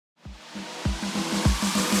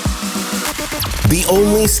The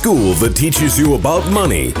only school that teaches you about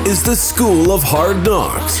money is the School of Hard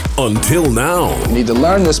Knocks. Until now. You need to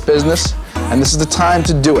learn this business, and this is the time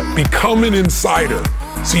to do it. Become an insider,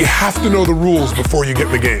 so you have to know the rules before you get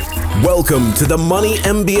in the game. Welcome to the Money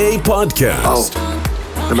MBA podcast.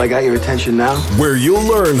 Have I got your attention now? Where you'll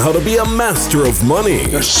learn how to be a master of money.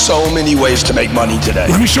 There's so many ways to make money today.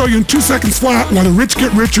 Let me show you in 2 seconds flat why the rich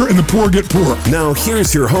get richer and the poor get poorer. Now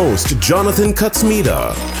here's your host, Jonathan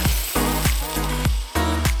Kutsmita.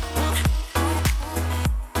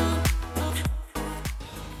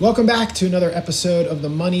 Welcome back to another episode of the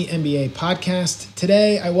Money MBA podcast.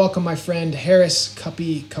 Today, I welcome my friend Harris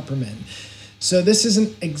Cuppy Kupperman. So this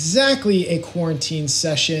isn't exactly a quarantine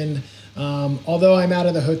session. Although I'm out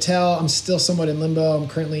of the hotel, I'm still somewhat in limbo. I'm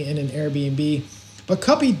currently in an Airbnb. But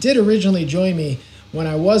Cuppy did originally join me when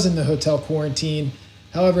I was in the hotel quarantine.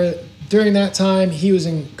 However, during that time, he was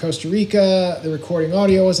in Costa Rica. The recording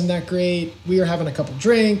audio wasn't that great. We were having a couple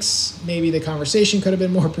drinks. Maybe the conversation could have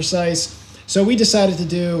been more precise. So we decided to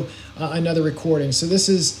do another recording. So this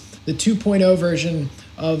is the 2.0 version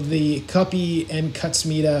of the Cuppy and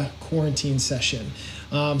Kutsmita quarantine session.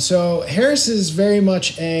 So Harris is very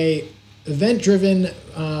much a event-driven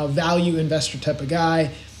value investor type of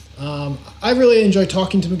guy. I really enjoy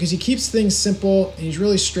talking to him because he keeps things simple and he's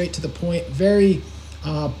really straight to the point, very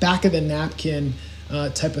back of the napkin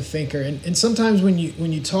type of thinker. And sometimes when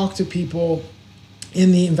you talk to people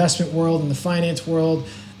in the investment world, in the finance world,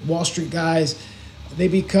 Wall Street guys, they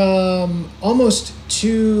become almost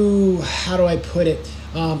too, how do I put it,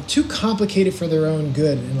 too complicated for their own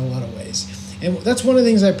good in a lot of ways. And that's one of the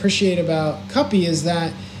things I appreciate about Cuppy is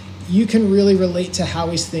that you can really relate to how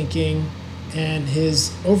he's thinking and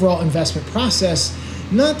his overall investment process.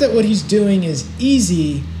 Not that what he's doing is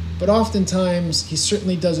easy, but oftentimes he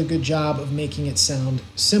certainly does a good job of making it sound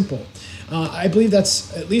simple. I believe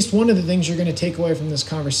that's at least one of the things you're going to take away from this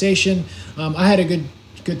conversation. I had a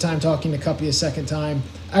good time talking to Cuppy a second time.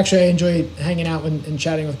 Actually, I enjoy hanging out and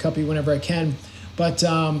chatting with Cuppy whenever I can. But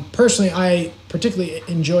personally, I particularly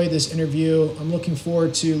enjoyed this interview. I'm looking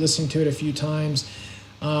forward to listening to it a few times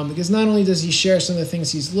because not only does he share some of the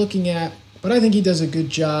things he's looking at, but I think he does a good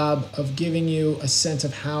job of giving you a sense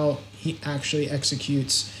of how he actually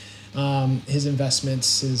executes his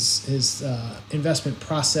investments, his investment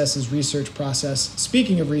process, his research process.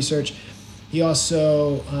 Speaking of research, he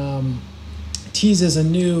also teases a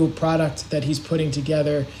new product that he's putting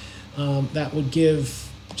together that would give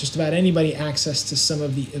just about anybody access to some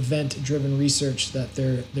of the event-driven research that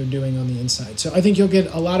they're doing on the inside. So I think you'll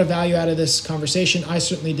get a lot of value out of this conversation. I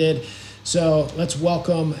certainly did. So let's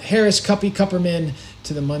welcome Harris Cuppy Kupperman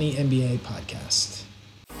to the Money MBA podcast.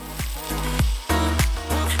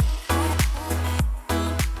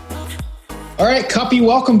 All right, Cuppy,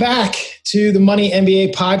 welcome back to the Money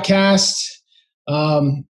MBA podcast.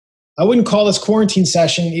 I wouldn't call this quarantine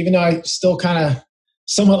session, even though I still kind of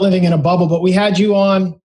somewhat living in a bubble, but we had you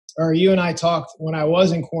on, or you and I talked when I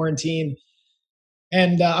was in quarantine.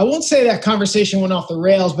 And I won't say that conversation went off the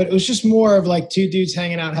rails, but it was just more of like two dudes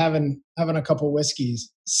hanging out, having a couple of whiskeys.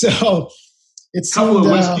 So it's a couple of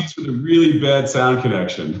whiskeys with a really bad sound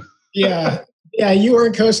connection. Yeah. You were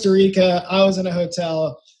in Costa Rica. I was in a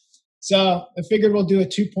hotel. So I figured we'll do a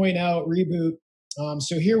 2.0 reboot.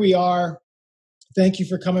 So here we are. Thank you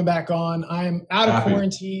for coming back on. I'm out of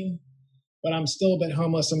quarantine, but I'm still a bit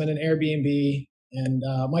homeless. I'm in an Airbnb and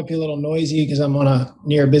it might be a little noisy because I'm on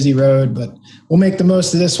near a busy road, but we'll make the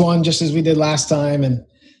most of this one just as we did last time. And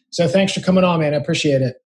so thanks for coming on, man. I appreciate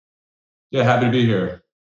it. Yeah, happy to be here.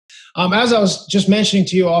 As I was just mentioning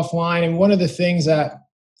to you offline, and one of the things that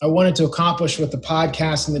I wanted to accomplish with the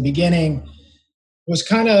podcast in the beginning was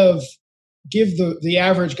kind of give the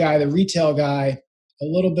average guy, the retail guy, a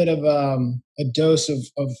little bit of a dose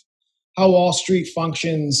of how Wall Street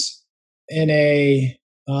functions in a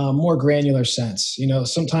more granular sense. You know,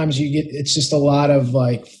 sometimes it's just a lot of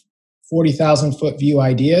like 40,000 foot view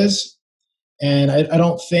ideas. And I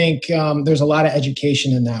don't think there's a lot of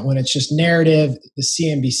education in that when it's just narrative, the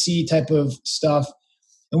CNBC type of stuff.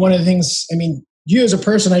 And one of the things, I mean, you as a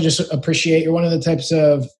person, I just appreciate. You're one of the types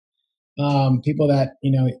of people that,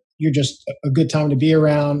 you know, you're just a good time to be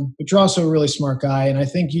around, but you're also a really smart guy. And I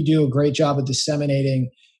think you do a great job of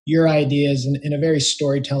disseminating your ideas in a very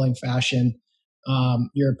storytelling fashion.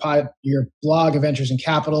 Your blog, Adventures in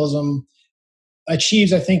Capitalism,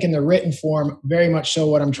 achieves, I think, in the written form, very much so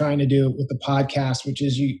what I'm trying to do with the podcast, which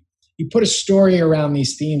is you put a story around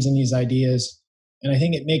these themes and these ideas. And I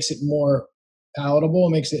think it makes it more palatable.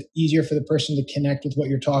 It makes it easier for the person to connect with what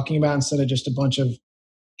you're talking about instead of just a bunch of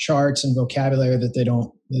charts and vocabulary that they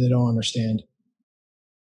don't understand.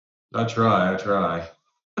 I try.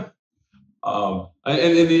 And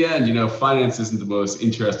in the end, finance isn't the most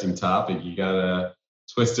interesting topic. You gotta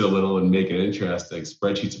twist it a little and make it interesting.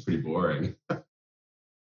 Spreadsheets are pretty boring.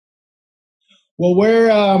 Well,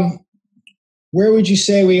 where would you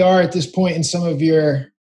say we are at this point in some of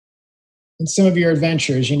your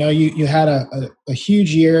adventures? You had a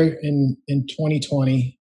huge year in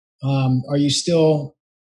 2020. Are you still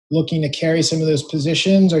looking to carry some of those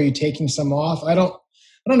positions? Are you taking some off? I don't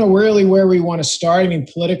know really where we want to start. I mean,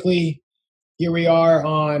 politically, here we are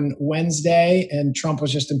on Wednesday, and Trump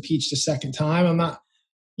was just impeached a second time. I'm not,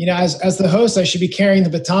 as the host, I should be carrying the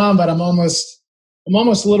baton, but I'm almost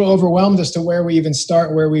a little overwhelmed as to where we even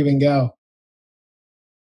start, where we even go.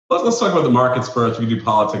 Let's talk about the markets first. We can do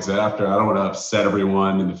politics after. I don't want to upset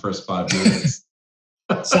everyone in the first 5 minutes.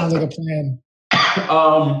 Sounds like a plan.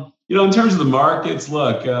 In terms of the markets,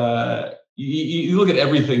 look, you look at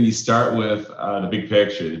everything, you start with the big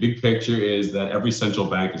picture. The big picture is that every central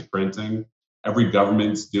bank is printing. Every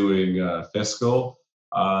government's doing fiscal.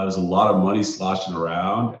 There's a lot of money sloshing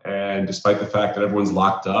around. And despite the fact that everyone's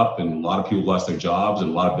locked up and a lot of people lost their jobs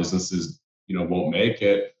and a lot of businesses, won't make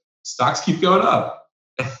it, stocks keep going up.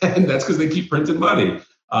 And that's because they keep printing money.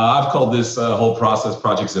 I've called this whole process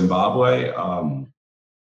Project Zimbabwe.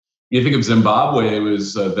 You think of Zimbabwe, it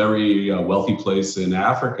was a very wealthy place in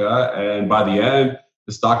Africa. And by the end,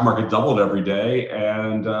 the stock market doubled every day.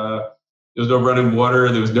 And there was no running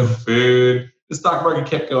water. There was no food. The stock market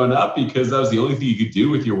kept going up because that was the only thing you could do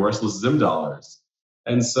with your worthless Zim dollars.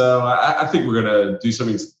 And so I think we're going to do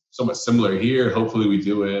something somewhat similar here. Hopefully we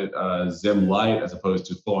do it Zim light as opposed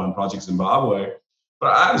to full on Project Zimbabwe.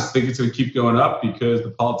 But I just think it's going to keep going up because the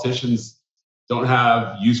politicians don't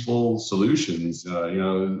have useful solutions.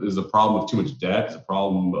 There's a problem with too much debt. There's a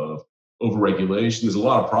problem of overregulation. There's a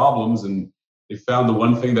lot of problems, and they found the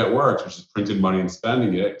one thing that works, which is printing money and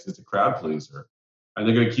spending it because it's a crowd pleaser. And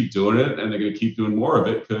they're going to keep doing it, and they're going to keep doing more of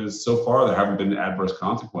it because so far there haven't been adverse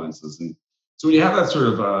consequences. And so when you have that sort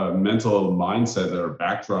of mental mindset or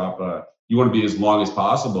backdrop, you want to be as long as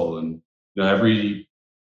possible. And every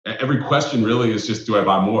question really is just, do I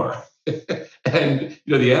buy more? And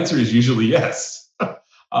the answer is usually yes.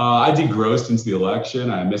 I degrossed since the election.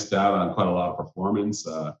 I missed out on quite a lot of performance.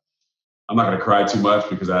 I'm not going to cry too much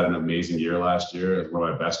because I had an amazing year last year. It was one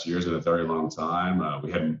of my best years in a very long time.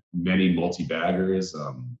 We had many multi-baggers.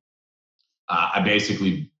 I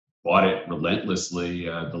basically bought it relentlessly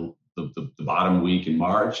the bottom week in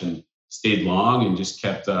March and stayed long and just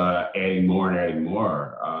kept adding more and adding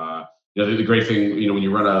more. The great thing, when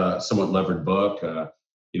you run a somewhat levered book,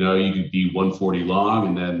 you could be 140 long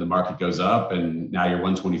and then the market goes up and now you're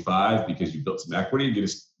 125 because you built some equity. You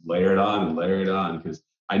just layer it on because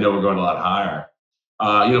I know we're going a lot higher.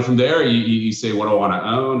 From there, you say, what do I want to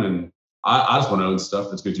own? And I just want to own stuff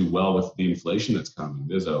that's going to do well with the inflation that's coming.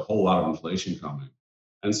 There's a whole lot of inflation coming.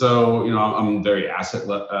 And so, I'm very asset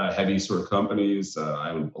heavy sort of companies.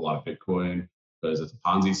 I own a lot of Bitcoin because it's a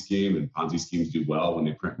Ponzi scheme, and Ponzi schemes do well when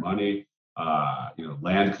they print money.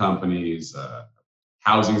 Land companies,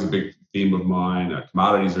 housing is a big theme of mine.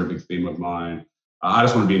 Commodities are a big theme of mine. I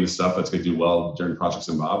just want to be in the stuff that's going to do well during Project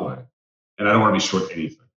Zimbabwe. And I don't want to be short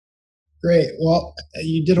anything. Great. Well,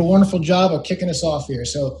 you did a wonderful job of kicking us off here.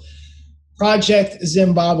 So Project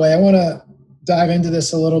Zimbabwe, I want to dive into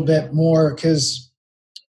this a little bit more because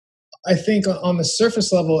I think on the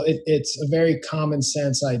surface level, it's a very common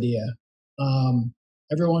sense idea.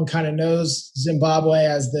 Everyone kind of knows Zimbabwe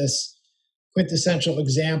as this quintessential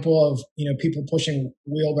example of, people pushing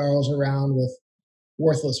wheelbarrows around with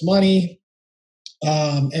worthless money.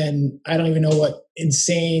 And I don't even know what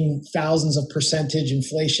insane thousands of percentage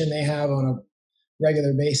inflation they have on a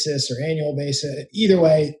regular basis or annual basis. Either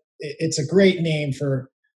way, it's a great name for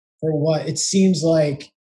what it seems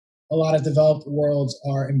like a lot of developed worlds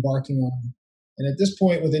are embarking on. And at this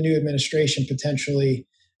point, with a new administration, potentially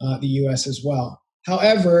the U.S. as well.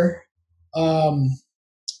 However,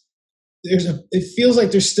 it feels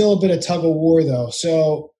like there's still a bit of tug of war, though.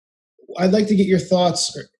 So I'd like to get your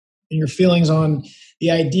thoughts and your feelings on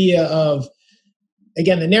the idea of,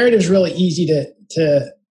 again, the narrative is really easy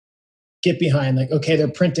to get behind. Like, okay, they're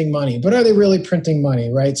printing money, but are they really printing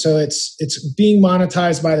money, right? So it's being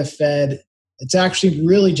monetized by the Fed. It's actually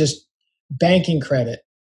really just banking credit.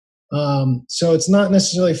 So it's not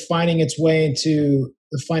necessarily finding its way into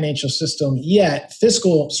the financial system yet.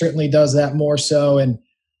 Fiscal certainly does that more so, and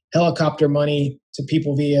helicopter money to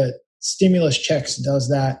people via stimulus checks does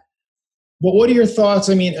that. But what are your thoughts?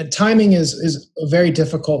 I mean, timing is a very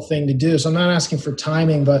difficult thing to do. So I'm not asking for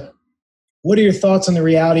timing, but what are your thoughts on the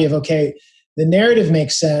reality of, okay, the narrative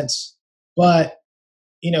makes sense, but,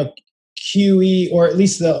 QE, or at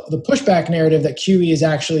least the pushback narrative that QE is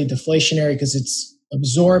actually deflationary because it's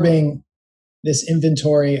absorbing this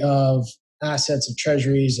inventory of assets, of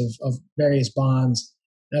treasuries, of various bonds.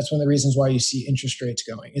 That's one of the reasons why you see interest rates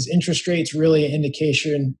going. Is interest rates really an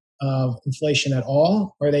indication of inflation at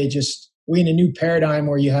all? Or are we in a new paradigm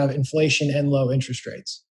where you have inflation and low interest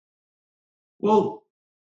rates? Well,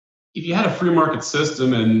 if you had a free market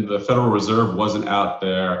system and the Federal Reserve wasn't out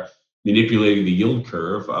there manipulating the yield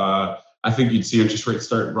curve, I think you'd see interest rates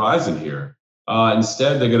start rising here.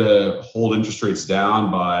 Instead, they're going to hold interest rates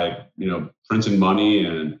down by, printing money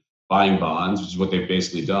and buying bonds, which is what they've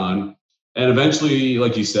basically done. And eventually,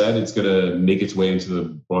 like you said, it's going to make its way into the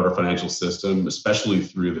broader financial system, especially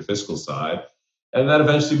through the fiscal side. And that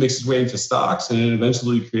eventually makes its way into stocks, and it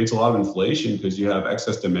eventually creates a lot of inflation because you have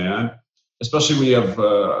excess demand, especially when you have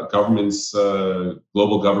governments,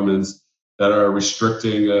 global governments, that are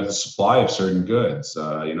restricting the supply of certain goods,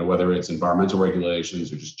 whether it's environmental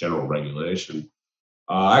regulations or just general regulation.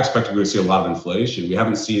 I expect we're going to see a lot of inflation. We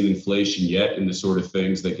haven't seen inflation yet in the sort of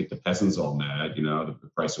things that get the peasants all mad, the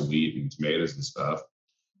price of wheat and tomatoes and stuff.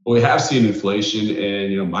 But we have seen inflation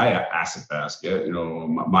in, my asset basket,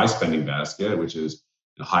 my spending basket, which is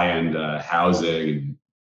high-end housing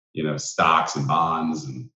and, stocks and bonds.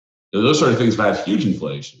 And those sort of things have had huge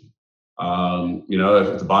inflation.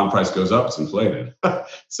 If the bond price goes up, it's inflated.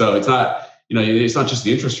 So it's not, it's not just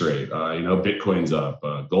the interest rate. Bitcoin's up,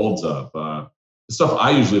 gold's up. The stuff I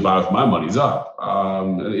usually buy with my money's up.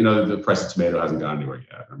 The price of tomato hasn't gone anywhere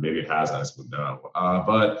yet, or maybe it has. I just wouldn't know.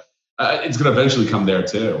 But it's going to eventually come there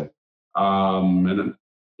too. I'm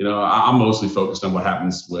mostly focused on what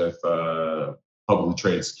happens with publicly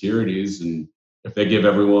traded securities, and if they give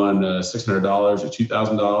everyone $600 or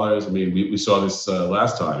 $2,000, I mean, we saw this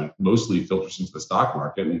last time. It mostly filters into the stock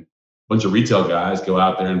market, and a bunch of retail guys go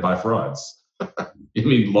out there and buy frauds.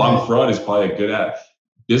 Long fraud is probably a good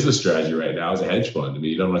business strategy right now as a hedge fund.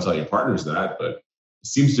 You don't want to tell your partners that, but it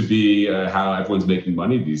seems to be how everyone's making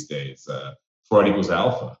money these days. Fraud equals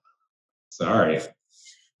alpha. Sorry.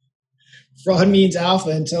 Fraud means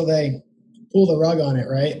alpha until they pull the rug on it,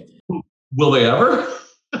 right? Will they ever?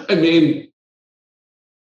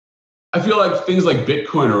 I feel like things like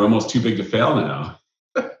Bitcoin are almost too big to fail now.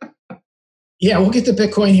 Yeah, we'll get to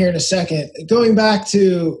Bitcoin here in a second. Going back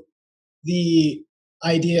to the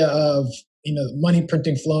idea of money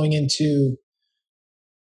printing flowing into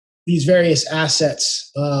these various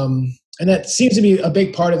assets, and that seems to be a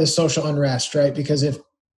big part of the social unrest, right? Because if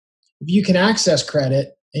you can access credit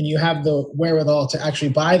and you have the wherewithal to actually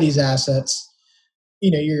buy these assets,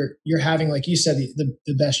 you're having, like you said,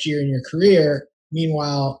 the best year in your career.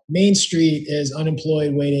 Meanwhile, Main Street is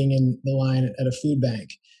unemployed waiting in the line at a food bank.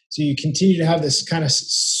 So you continue to have this kind of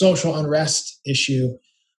social unrest issue.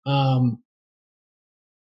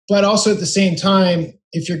 But also at the same time,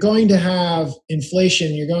 if you're going to have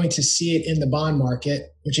inflation, you're going to see it in the bond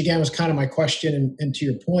market, which again was kind of my question. And to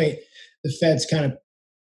your point, the Fed's kind of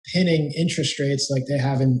pinning interest rates like they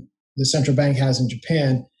have the central bank has in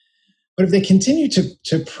Japan. But if they continue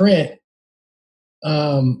to print,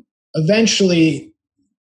 eventually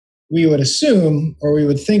we would assume, or we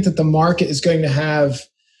would think, that the market is going to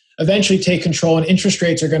eventually take control, and interest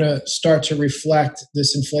rates are going to start to reflect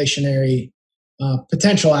this inflationary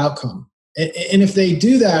potential outcome. And if they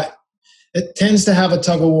do that, it tends to have a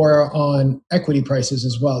tug of war on equity prices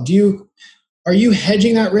as well. Are you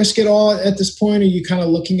hedging that risk at all at this point? Are you kind of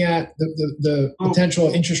looking at the potential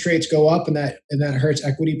interest rates go up and that hurts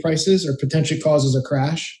equity prices or potentially causes a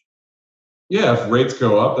crash? Yeah, if rates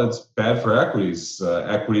go up, that's bad for equities.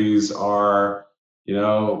 Equities are,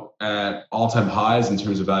 at all-time highs in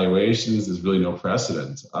terms of valuations. There's really no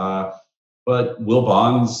precedent. But will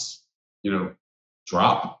bonds,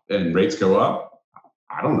 drop and rates go up?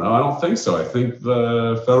 I don't know. I don't think so. I think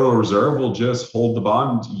the Federal Reserve will just hold the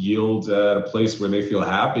bond yield at a place where they feel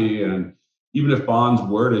happy. And even if bonds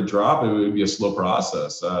were to drop, it would be a slow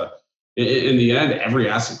process. In the end, every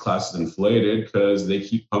asset class is inflated because they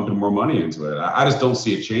keep pumping more money into it. I just don't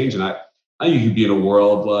see it change. And I think you could be in a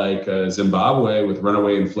world like Zimbabwe with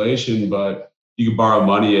runaway inflation, but you could borrow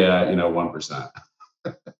money at 1%.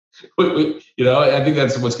 I think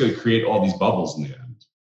that's what's going to create all these bubbles in the end.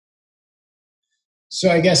 So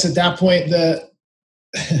I guess at that point, the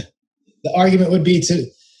argument would be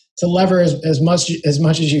to lever as much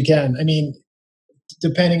as you can. I mean,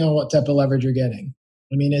 depending on what type of leverage you're getting.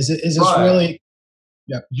 I mean, is this really?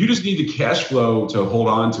 Yeah. You just need the cash flow to hold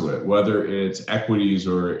on to it, whether it's equities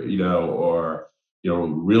or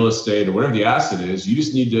real estate or whatever the asset is. You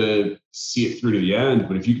just need to see it through to the end.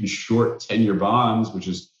 But if you can short 10-year bonds, which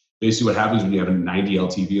is basically what happens when you have a 90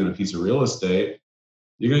 LTV on a piece of real estate,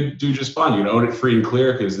 you're going to do just fine. You're going to own it free and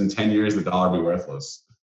clear because in 10 years, the dollar will be worthless.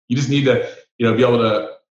 You just need to, be able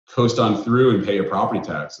to coast on through and pay your property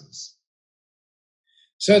taxes.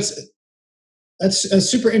 So that's a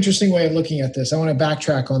super interesting way of looking at this. I want to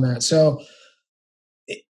backtrack on that. So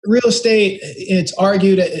real estate, it's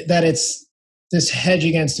argued that it's this hedge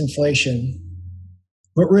against inflation.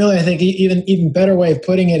 But really, I think even better way of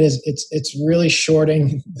putting it is it's really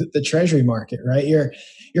shorting the treasury market, right?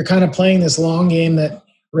 You're kind of playing this long game that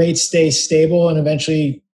rates stay stable and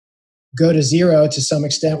eventually go to zero to some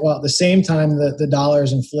extent, while at the same time the dollar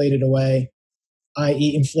is inflated away,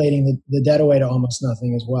 i.e. inflating the debt away to almost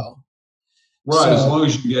nothing as well. Right. So, as long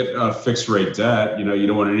as you get fixed rate debt, you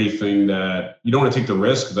don't want anything that you don't want to take the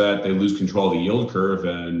risk that they lose control of the yield curve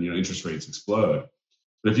and interest rates explode.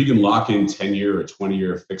 But if you can lock in 10-year or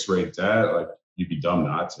 20-year fixed rate debt, like you'd be dumb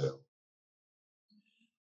not to.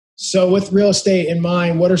 So with real estate in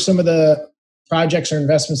mind, what are some of the projects or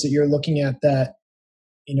investments that you're looking at that,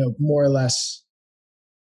 more or less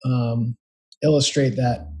illustrate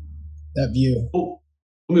that view? Well,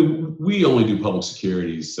 I mean, we only do public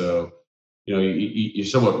securities, so you're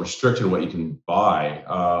somewhat restricted in what you can buy.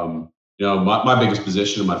 My biggest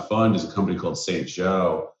position in my fund is a company called St.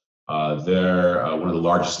 Joe. They're one of the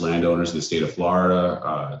largest landowners in the state of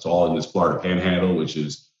Florida. It's all in this Florida Panhandle, which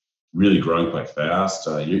is really growing quite fast.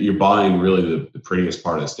 You're buying really the prettiest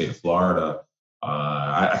part of the state of Florida.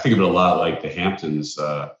 I think of it a lot like the Hamptons.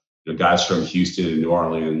 Guys from Houston and New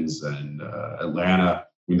Orleans and Atlanta.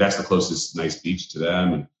 I mean, that's the closest nice beach to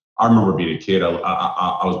them. And I remember being a kid. I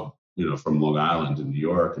was from Long Island in New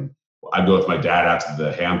York, and I'd go with my dad out to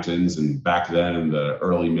the Hamptons. And back then, in the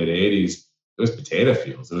early mid '80s, it was potato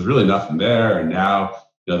fields. There was really nothing there. And now,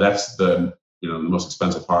 that's the most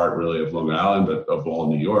expensive part really of Long Island, but of all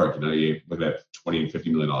New York. You look at $20 and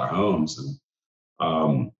 $50 million homes,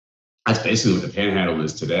 and that's basically what the Panhandle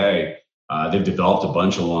is today. They've developed a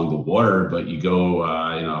bunch along the water, but you go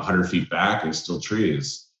 100 feet back and still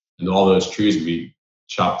trees, and all those trees will be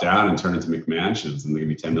chopped down and turned into McMansions, and they're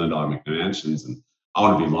gonna be $10 million McMansions. And I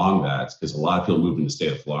want to be long that because a lot of people move in the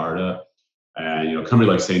state of Florida. And a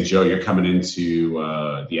company like St. Joe, you're coming into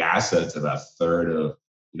the assets about a third of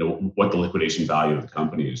what the liquidation value of the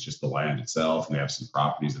company is, just the land itself, and they have some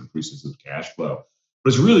properties that produce some cash flow.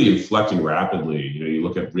 But it's really inflecting rapidly. You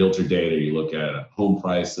look at realtor data, you look at home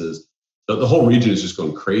prices. The whole region is just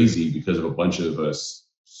going crazy because of a bunch of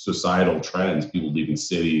societal trends: people leaving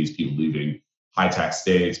cities, people leaving high tax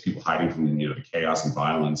states, people hiding from the chaos and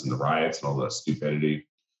violence and the riots and all the stupidity.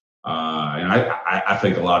 And I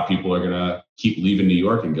think a lot of people are going to keep leaving New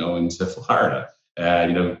York and going to Florida.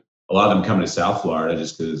 And, a lot of them coming to South Florida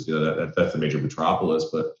just because, that's the major metropolis,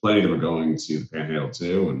 but plenty of them are going to the Panhandle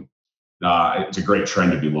too. And it's a great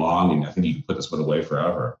trend to be long. And I think you can put this one away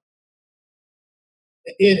forever.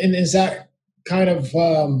 And is that kind of,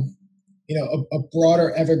 a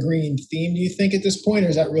broader evergreen theme, do you think, at this point? Or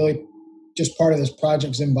is that really just part of this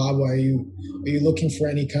Project Zimbabwe? Are you looking for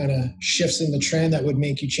any kind of shifts in the trend that would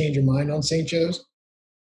make you change your mind on St. Joe's?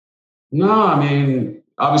 No, I mean,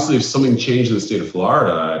 obviously, if something changed in the state of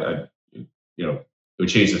Florida, it would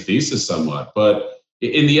change the thesis somewhat. But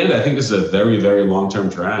in the end, I think this is a very, very long-term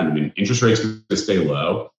trend. I mean, interest rates are going to stay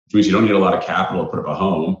low, which means you don't need a lot of capital to put up a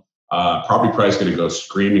home. Property price is going to go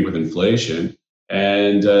screaming with inflation,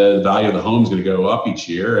 and the value of the home is going to go up each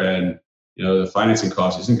year. And the financing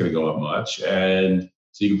cost isn't going to go up much, and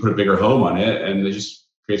so you can put a bigger home on it, and it just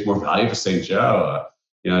creates more value for St. Joe.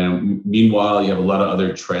 Meanwhile, you have a lot of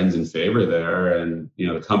other trends in favor there, and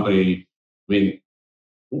the company. I mean,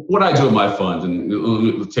 what I do with my fund,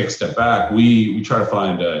 and let's take a step back. We try to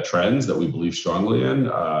find trends that we believe strongly in.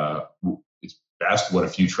 It's best when a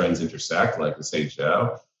few trends intersect, like with St.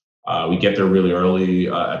 Joe. We get there really early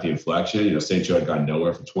at the inflection. St. Joe had gone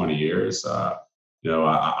nowhere for 20 years. I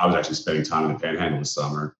was actually spending time in the Panhandle this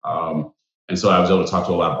summer. And so I was able to talk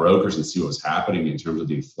to a lot of brokers and see what was happening in terms of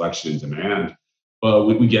the inflection in demand. But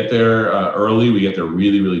we get there early. We get there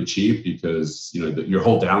really, really cheap because, your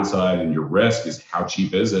whole downside and your risk is how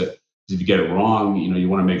cheap is it? Because if you get it wrong, you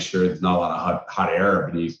want to make sure there's not a lot of hot air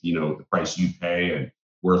beneath, the price you pay and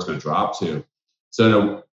where it's going to drop to.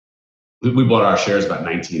 So we bought our shares about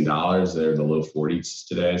 $19. They're in the low 40s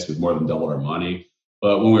today. So we've more than doubled our money.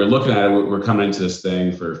 But when we were looking at it, we're coming into this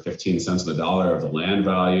thing for 15 cents on the dollar of the land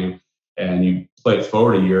value. And you play it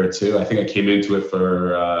forward a year or two. I think I came into it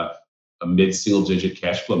for a mid-single digit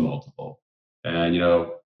cash flow multiple. And,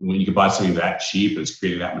 when you can buy something that cheap and it's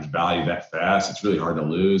creating that much value that fast, it's really hard to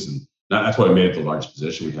lose. And that's why we made it the largest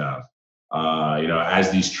position we have.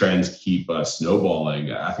 As these trends keep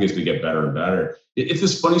snowballing, I think it's going to get better and better. It's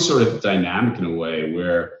this funny sort of dynamic in a way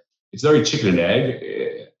where, it's very chicken and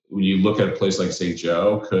egg when you look at a place like St.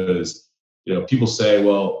 Joe, because people say,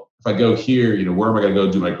 well, if I go here, where am I going to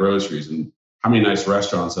go do my groceries, and how many nice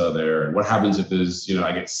restaurants are there, and what happens if there's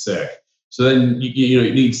I get sick? So then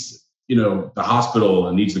it needs the hospital,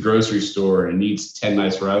 and needs the grocery store, and it needs 10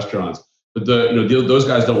 nice restaurants. But those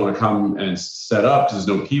guys don't want to come and set up because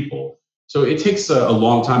there's no people. So it takes a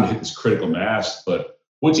long time to hit this critical mass. But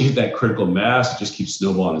once you hit that critical mass, it just keeps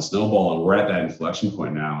snowballing and snowballing. And we're at that inflection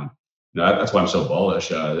point now. And that's why I'm so bullish.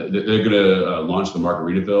 They're going to launch the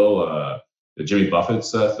Margaritaville, the Jimmy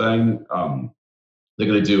Buffett's thing. They're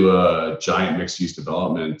going to do a giant mixed-use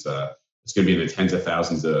development. It's going to be in the tens of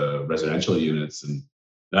thousands of residential units. And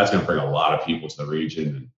that's going to bring a lot of people to the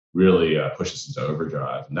region and really push us into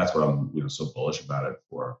overdrive. And that's what I'm so bullish about it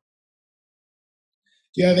for.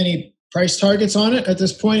 Do you have any price targets on it at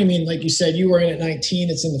this point? I mean, like you said, you were in at 19,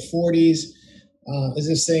 it's in the 40s. Is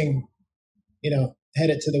this thing,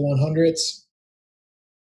 headed to the 100s?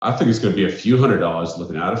 I think it's going to be a few $100s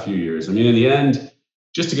looking out a few years. I mean, in the end,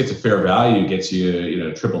 just to get to fair value gets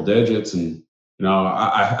you, triple digits. And,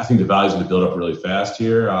 I think the value is going to build up really fast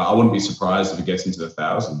here. I wouldn't be surprised if it gets into the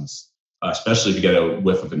thousands, especially if you get a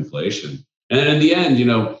whiff of inflation. And in the end,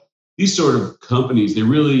 these sort of companies, they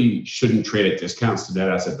really shouldn't trade at discounts to net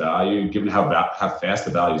asset value, given how fast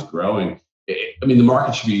the value is growing. The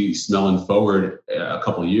market should be smelling forward a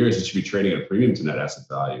couple of years. It should be trading at a premium to net asset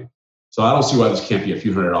value. So I don't see why this can't be a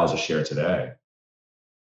few $100s a share today.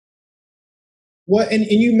 What and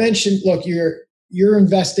you mentioned, look, you're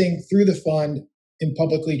investing through the fund in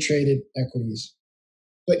publicly traded equities,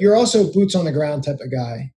 but you're also a boots on the ground type of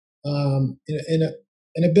guy,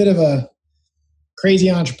 in a bit of a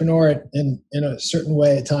crazy entrepreneur in a certain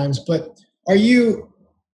way at times. But are you,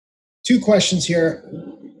 two questions here.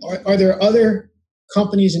 Are there other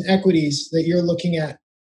companies and equities that you're looking at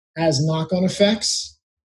as knock-on effects?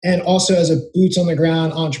 And also as a boots on the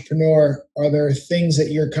ground entrepreneur, are there things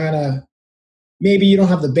that you're kind of, maybe you don't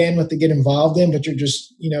have the bandwidth to get involved in, but you're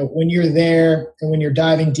just, when you're there and when you're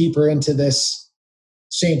diving deeper into this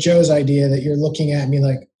St. Joe's idea that you're looking at me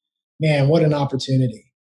like, man, what an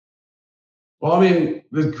opportunity. Well,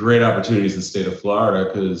 there's great opportunities in the state of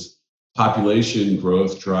Florida because population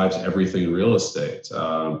growth drives everything in real estate.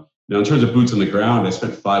 Now, in terms of boots on the ground, I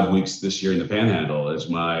spent 5 weeks this year in the Panhandle as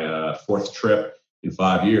my fourth trip in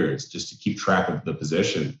 5 years, just to keep track of the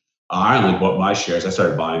position. I only bought my shares. I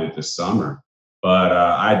started buying it this summer, but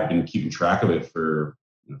I'd been keeping track of it for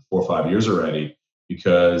 4 or 5 years already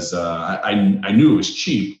because I knew it was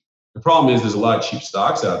cheap. The problem is there's a lot of cheap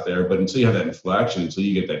stocks out there, but until you have that inflection, until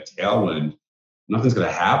you get that tailwind, nothing's going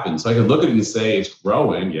to happen. So I can look at it and say it's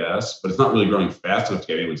growing, yes, but it's not really growing fast enough to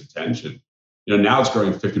get anyone's attention. Now it's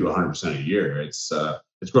growing 50 to 100% a year. It's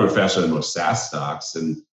growing faster than most SaaS stocks,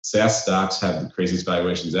 and SaaS stocks have the craziest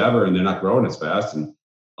valuations ever, and they're not growing as fast, and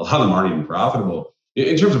a lot of them aren't even profitable.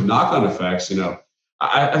 In terms of knock-on effects,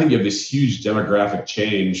 I think you have this huge demographic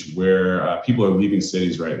change where people are leaving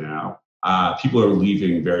cities right now. People are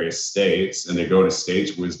leaving various states, and they go to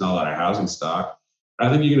states where there's not a lot of housing stock. I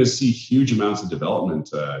think you're going to see huge amounts of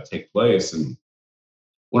development take place. And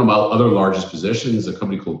one of my other largest positions, a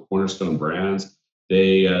company called Cornerstone Brands,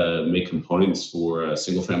 they make components for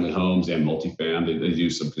single-family homes and multifamily. They do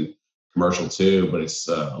some commercial too, but it's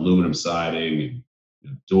aluminum siding,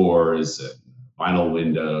 and doors, and vinyl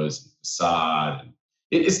windows, and facade.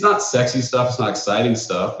 It's not sexy stuff. It's not exciting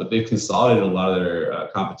stuff, but they've consolidated a lot of their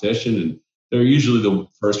competition, and they're usually the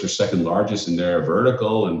first or second largest in their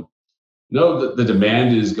vertical. And the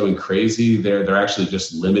demand is going crazy. They're actually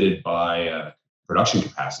just limited by production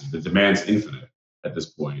capacity. The demand's infinite at this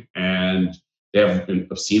point, and they have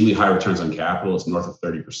obscenely high returns on capital. It's north of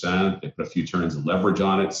 30%. They put a few turns of leverage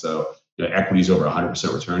on it, so equity's over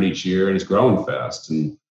 100% return each year, and it's growing fast.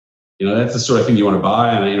 And that's the sort of thing you want to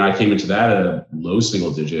buy. And I came into that at a low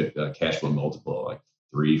single-digit cash flow multiple, like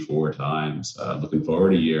 3-4 times. Looking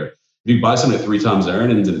forward a year, if you buy something at 3 times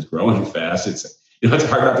earnings and it's growing fast, it's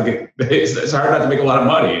hard not to get. It's hard not to make a lot of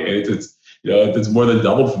money. It's more than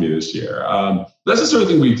doubled for me this year. That's the sort of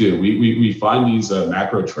thing we do. We find these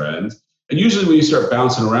macro trends, and usually when you start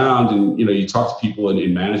bouncing around and you talk to people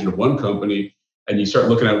in management of one company, and you start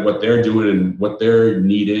looking at what they're doing and what they're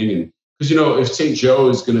needing, and because if St. Joe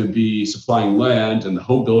is going to be supplying land and the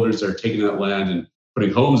home builders are taking that land and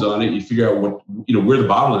putting homes on it, you figure out where the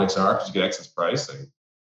bottlenecks are because you get excess pricing.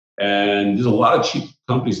 And there's a lot of cheap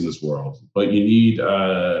companies in this world, but you need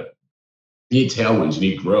tailwinds, you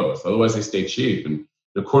need growth. Otherwise, they stay cheap. And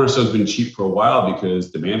the Cornerstone's been cheap for a while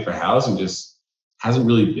because demand for housing just hasn't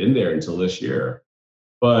really been there until this year.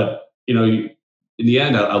 But in the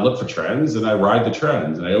end, I look for trends and I ride the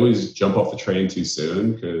trends, and I always jump off the train too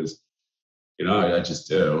soon because, I just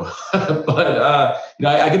do. But,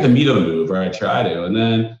 I get the meat of the move, or I try to. And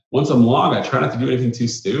then once I'm long, I try not to do anything too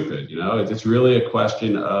stupid. It's really a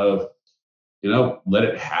question of, let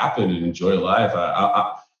it happen and enjoy life.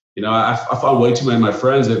 I found way too many of my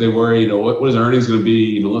friends that they worry, what is earnings going to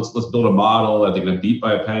be? Let's build a model. Are they going to beat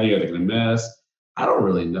by a penny? Are they going to miss? I don't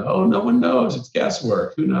really know. No one knows. It's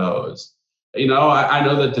guesswork. Who knows? I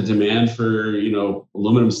know that the demand for,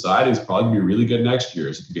 aluminum siding is probably going to be really good next year.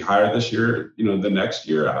 Is it could be higher this year, than next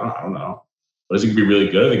year? I don't know. But is it going to be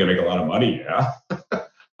really good? Are they going to make a lot of money? Yeah.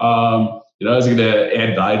 Is it going to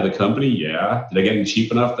add value to the company? Yeah. Did they get it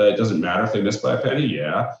cheap enough that it doesn't matter if they miss by a penny?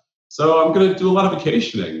 Yeah. So I'm going to do a lot of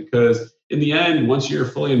vacationing because in the end, once you're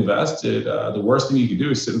fully invested, the worst thing you can do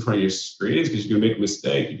is sit in front of your screens because you're going to make a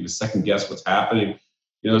mistake. You're going to second guess what's happening.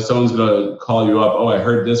 Someone's going to call you up. Oh, I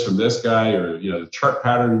heard this from this guy, or, the chart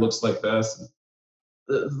pattern looks like this.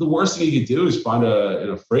 The worst thing you could do is find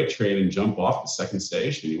a freight train and jump off the second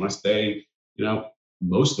station. You want to stay,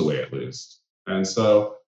 most of the way at least. And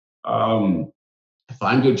so I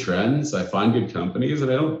find good trends. I find good companies,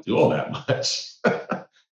 and I don't do all that much.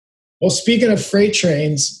 Well, speaking of freight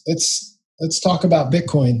trains, let's talk about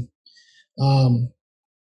Bitcoin.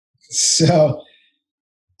 So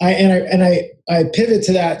I pivot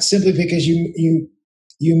to that simply because you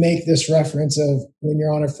make this reference of when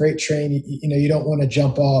you're on a freight train, you don't want to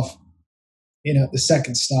jump off, the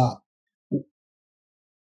second stop.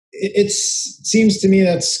 It seems to me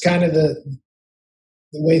that's kind of the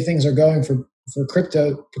way things are going for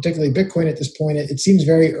crypto, particularly Bitcoin at this point. It seems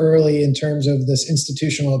very early in terms of this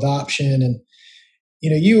institutional adoption, and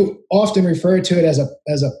you often refer to it as a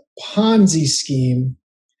Ponzi scheme.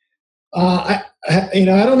 I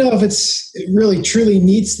don't know if it really truly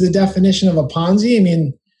meets the definition of a Ponzi. I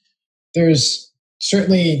mean, there's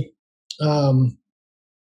certainly there's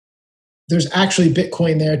actually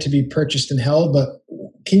Bitcoin there to be purchased and held, but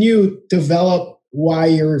can you develop why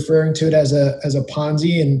you're referring to it as a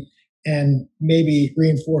Ponzi and maybe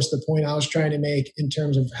reinforce the point I was trying to make in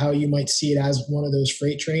terms of how you might see it as one of those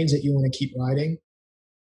freight trains that you want to keep riding?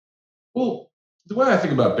 Well, the way I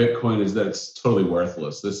think about Bitcoin is that it's totally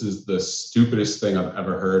worthless. This is the stupidest thing I've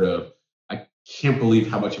ever heard of. I can't believe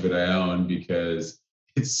how much of it I own because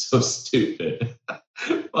it's so stupid.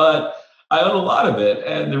 But I own a lot of it.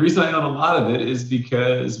 And the reason I own a lot of it is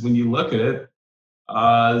because when you look at it,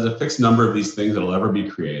 there's a fixed number of these things that will ever be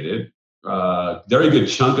created. Very good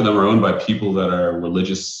chunk of them are owned by people that are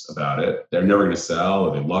religious about it. They're never going to sell,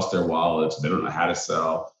 or they've lost their wallets. They don't know how to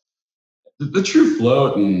sell. The true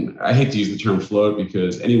float, and I hate to use the term float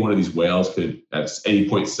because any one of these whales could at any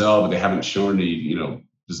point sell, but they haven't shown any,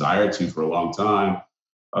 desire to for a long time.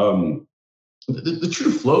 The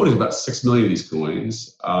true float is about 6 million of these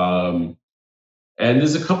coins. And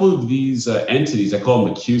there's a couple of these entities, I call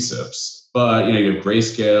them the CUSIPs. But you have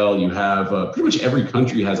Grayscale, you have pretty much every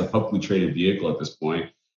country has a publicly traded vehicle at this point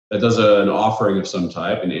that does an offering of some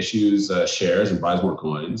type and issues shares and buys more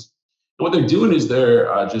coins. And what they're doing is they're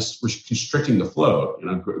just constricting the float.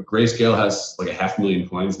 Grayscale has like 500,000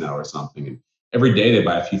 coins now or something, and every day they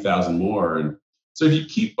buy a few thousand more. And so if you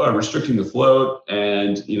keep restricting the float,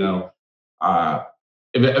 and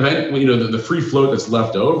the free float that's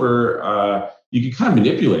left over, you can kind of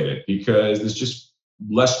manipulate it because there's just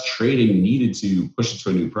less trading needed to push it to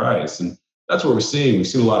a new price. And that's what we're seeing. We've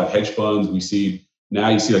seen a lot of hedge funds. You see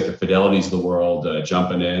like the Fidelities of the world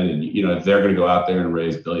jumping in, and they're going to go out there and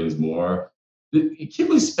raise billions more. You can't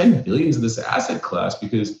really spend billions in this asset class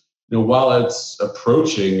because while it's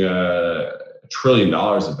approaching $1 trillion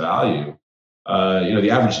of value, the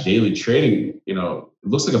average daily trading, it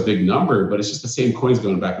looks like a big number, but it's just the same coins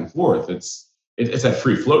going back and forth. It's that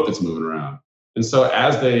free float that's moving around. And so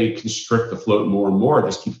as they constrict the float more and more, it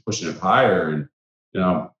just keeps pushing it higher. And,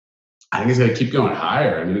 I think it's going to keep going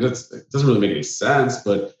higher. I mean, it doesn't really make any sense,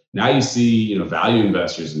 but now you see, value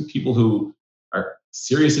investors and people who are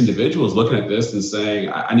serious individuals looking at this and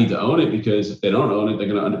saying, I need to own it because if they don't own it,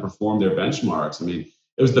 they're going to underperform their benchmarks. I mean,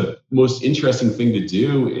 it was the most interesting thing to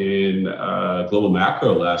do in global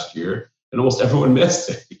macro last year, and almost everyone missed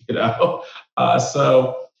it,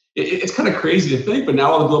 So it's kind of crazy to think, but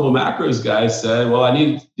now all the global macros guys said, well, I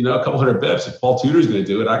need, a couple hundred bips. If Paul Tudor's going to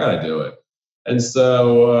do it, I got to do it. And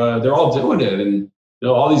so they're all doing it. And,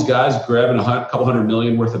 all these guys grabbing a couple $100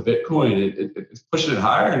 million worth of Bitcoin, it's pushing it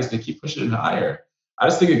higher, and it's going to keep pushing it higher. I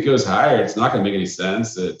just think it goes higher. It's not going to make any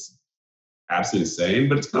sense. It's absolutely insane,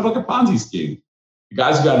 but it's kind of like a Ponzi scheme. The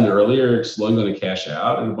guys who got in earlier are slowly going to cash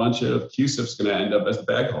out, and a bunch of CUSIPs going to end up as the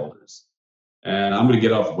bag holders. And I'm going to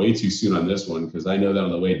get off way too soon on this one because I know that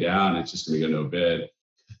on the way down, it's just going to go no bid.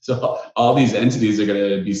 So all these entities are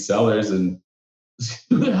going to be sellers, and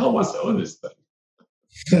who the hell wants to own this thing?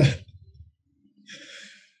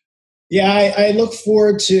 Yeah, I look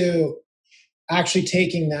forward to actually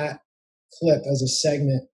taking that clip as a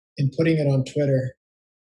segment and putting it on Twitter.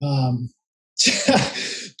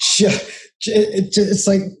 It's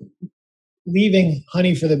like leaving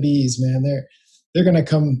honey for the bees, man. They're going to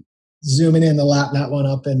come zooming in to lap that one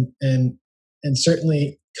up and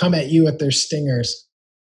certainly come at you with their stingers.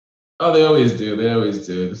 Oh, they always do. They always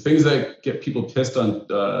do. The things that get people pissed on,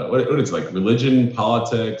 what it's like religion,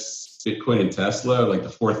 politics, Bitcoin, and Tesla, like the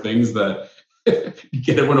four things that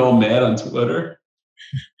get everyone all mad on Twitter.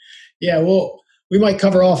 Yeah, well, we might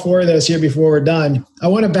cover all four of those here before we're done. I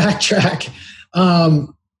want to backtrack.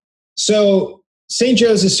 So St.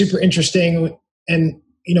 Joe's is super interesting. And,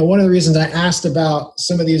 one of the reasons I asked about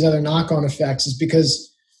some of these other knock-on effects is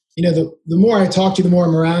because, the more I talk to you, the more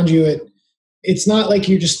I'm around you, it's not like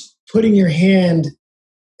you're just putting your hand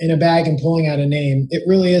in a bag and pulling out a name. It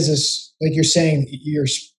really is this, like you're saying, you're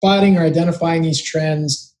spotting or identifying these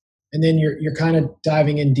trends, and then you're kind of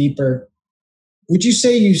diving in deeper. Would you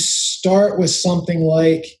say you start with something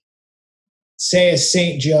like, say, a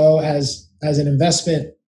St. Joe as an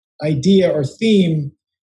investment idea or theme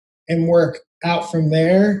and work out from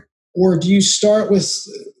there? Or do you start with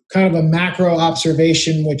kind of a macro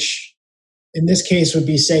observation, which in this case would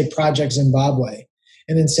be, say, Project Zimbabwe,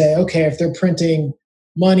 and then say, okay, if they're printing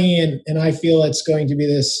money and I feel it's going to be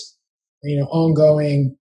this,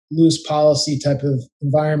 ongoing loose policy type of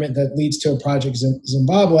environment that leads to a Project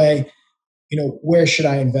Zimbabwe, where should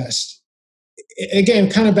I invest?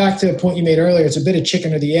 Again, kind of back to the point you made earlier, it's a bit of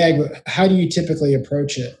chicken or the egg, but how do you typically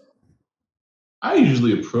approach it? I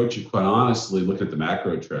usually approach it, quite honestly, looking at the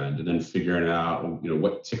macro trend and then figuring out,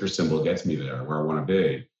 what ticker symbol gets me there, where I want to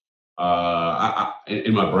be.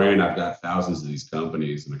 In my brain, I've got thousands of these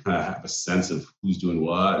companies, and I kind of have a sense of who's doing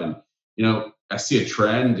what. And, I see a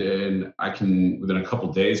trend, and I can, within a couple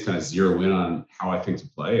of days, kind of zero in on how I think to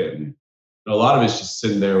play it. And a lot of it's just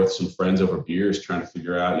sitting there with some friends over beers, trying to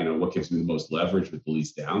figure out, what gives me the most leverage with the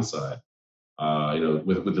least downside.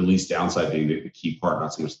 With the least downside being the key part,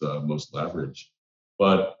 not so much the most leverage.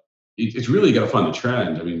 But it's really got to find the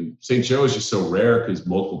trend. I mean, St. Joe is just so rare because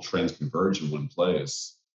multiple trends converge in one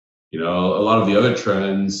place. A lot of the other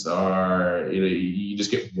trends are, you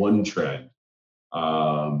just get one trend.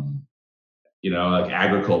 Like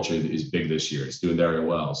agriculture is big this year. It's doing very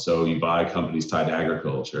well. So you buy companies tied to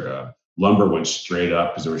agriculture. Lumber went straight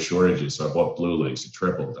up because there were shortages. So I bought Blue Links. It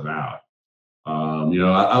tripled them out.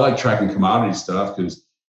 I like tracking commodity stuff because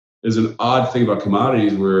there's an odd thing about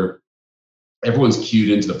commodities where everyone's cued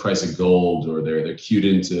into the price of gold, or they're cued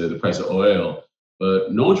into the price of oil,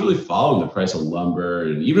 but no one's really following the price of lumber.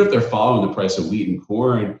 And even if they're following the price of wheat and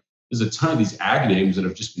corn, there's a ton of these ag names that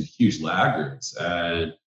have just been huge laggards.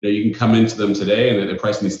 And you can come into them today and they're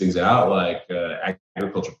pricing these things out like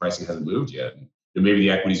agriculture pricing hasn't moved yet. And maybe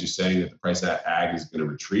the equities are saying that the price of ag is going to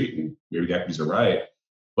retreat, and maybe the equities are right.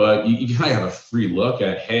 But you kind of have a free look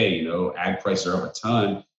at, hey, ag prices are up a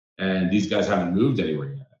ton, and these guys haven't moved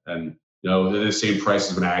anywhere yet. And, they're the same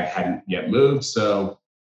prices when ag hadn't yet moved. So,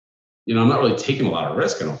 I'm not really taking a lot of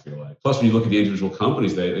risk, I don't feel like. Plus, when you look at the individual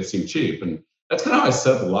companies, they seem cheap. And that's kind of how I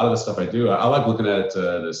set up a lot of the stuff I do. I like looking at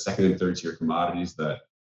the second and third tier commodities that,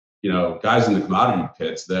 guys in the commodity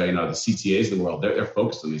pits, the CTAs of the world, they're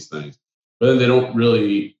focused on these things. But then they don't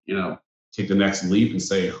really, take the next leap and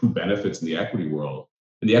say who benefits in the equity world.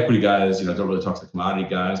 And the equity guys, don't really talk to the commodity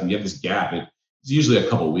guys. And you have this gap. It's usually a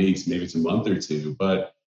couple of weeks, maybe it's a month or two,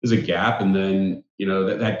 but there's a gap. And then,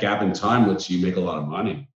 that gap in time lets you make a lot of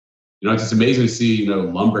money. It's just amazing to see,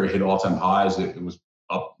 lumber hit all-time highs. It was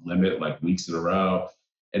up limit like weeks in a row.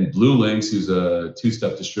 And Blue Links, who's a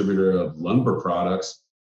two-step distributor of lumber products,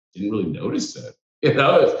 didn't really notice it.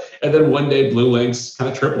 And then one day Blue Links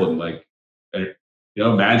kind of tripled.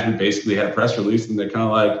 Management basically had a press release, and they're kind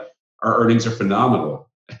of like, our earnings are phenomenal.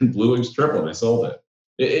 And Blue Links tripled. I sold it.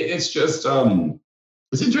 It's just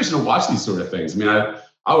it's interesting to watch these sort of things. I mean,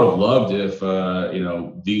 I would have loved if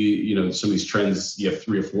some of these trends, you have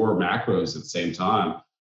 3 or 4 macros at the same time,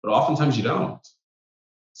 but oftentimes you don't.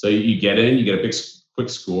 So you get in, you get a big quick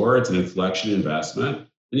score. It's an inflection investment,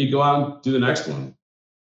 and you go out and do the next one.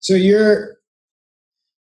 So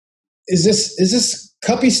is this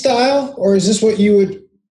Cuppy style, or is this what you would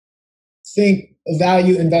think a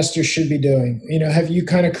value investor should be doing? Have you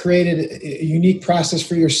kind of created a unique process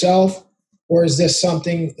for yourself, or is this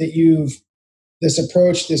something that this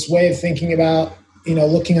approach, this way of thinking about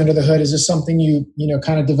looking under the hood, is this something you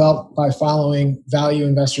kind of developed by following value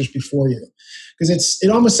investors before you? Because it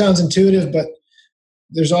almost sounds intuitive, but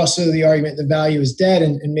there's also the argument that value is dead,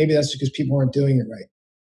 and maybe that's because people aren't doing it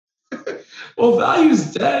right. Well, value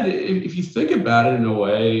is dead if you think about it in a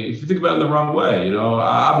way. If you think about it in the wrong way,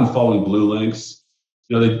 I've been following Blue Links.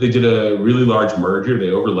 They did a really large merger. They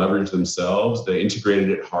over-leveraged themselves. They integrated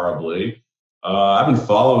it horribly. I've been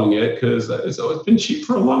following it because it's been cheap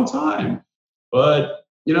for a long time. But,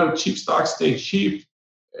 cheap stocks stay cheap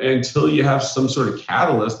until you have some sort of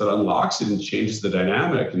catalyst that unlocks it and changes the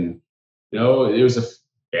dynamic. And, it was a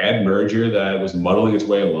bad merger that was muddling its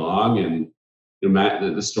way along. And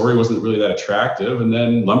the story wasn't really that attractive. And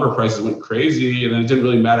then lumber prices went crazy. And then it didn't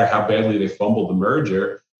really matter how badly they fumbled the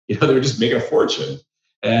merger. They were just making a fortune.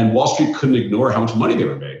 And Wall Street couldn't ignore how much money they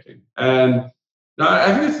were making. And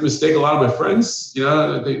I think it's a mistake. A lot of my friends,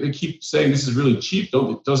 they keep saying this is really cheap.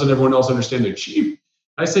 Doesn't everyone else understand they're cheap?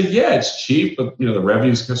 I say, yeah, it's cheap, but the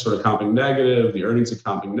revenue's sort of comping negative. The earnings are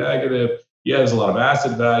comping negative. Yeah, there's a lot of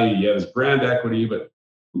asset value. Yeah, there's brand equity, but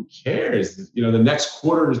who cares? The next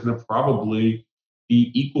quarter is going to probably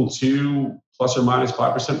be equal to plus or minus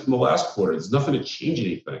 5% from the last quarter. There's nothing to change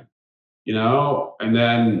anything, and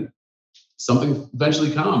then something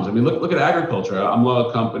eventually comes. I mean, look at agriculture. I'm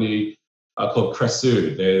a company called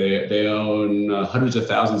Cresud. They own hundreds of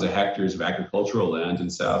thousands of hectares of agricultural land in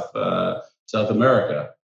South America.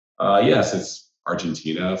 Yes, it's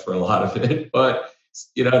Argentina for a lot of it, but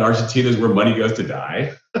and Argentina is where money goes to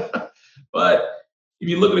die. But if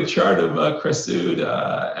you look at a chart of Cresud,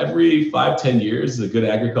 every 5-10 years is a good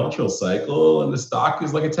agricultural cycle, and the stock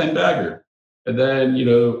is like a 10-bagger. And then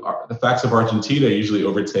the facts of Argentina usually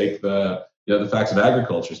overtake the facts of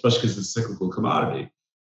agriculture, especially because it's a cyclical commodity.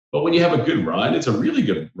 But when you have a good run, it's a really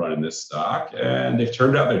good run in this stock, and they've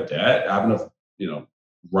turned out their debt, have enough,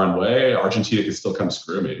 runway. Argentina can still come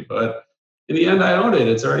screw me, but in the end, I own it.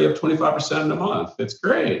 It's already up 25% in a month. It's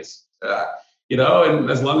great, and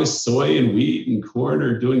as long as soy and wheat and corn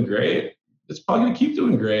are doing great, it's probably going to keep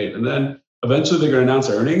doing great. And then eventually they're going to announce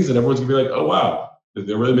earnings, and everyone's going to be like, oh wow,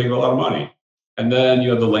 they're really making a lot of money. And then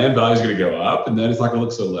the land value is going to go up, and then it's not going to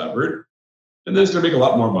look so levered, and then it's going to make a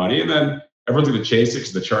lot more money, and then everyone's going to chase it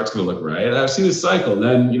because the chart's going to look right. And I've seen this cycle. And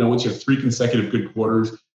then, once you have 3 consecutive good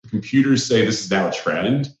quarters, the computers say this is now a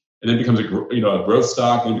trend, and then it becomes a growth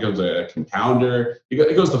stock, and then becomes a compounder.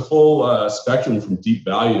 It goes the full spectrum from deep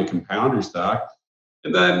value to compounder stock.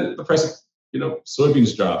 And then the price of,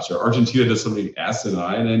 soybeans drops, or Argentina does something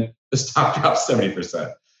asinine, and then the stock drops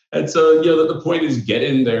 70%. And so, the point is get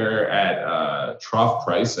in there at trough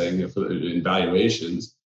pricing in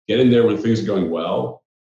valuations, get in there when things are going well.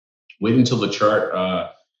 Wait until the chart.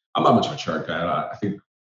 I'm not much of a chart guy. I think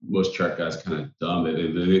most chart guys are kind of dumb.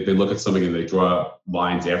 They look at something and they draw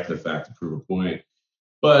lines after the fact to prove a point.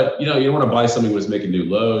 But you don't want to buy something when it's making new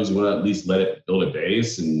lows. You want to at least let it build a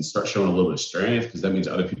base and start showing a little bit of strength, because that means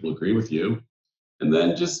other people agree with you. And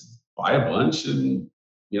then just buy a bunch. And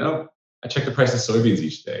I check the price of soybeans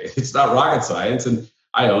each day. It's not rocket science, and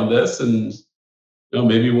I own this. And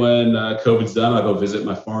maybe when COVID's done, I'll go visit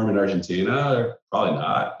my farm in Argentina, or probably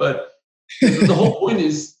not. But the whole point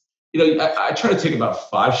is, I try to take about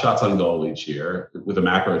 5 shots on goal each year with a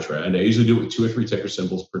macro trend. I usually do it with 2 or 3 ticker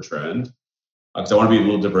symbols per trend, because I want to be a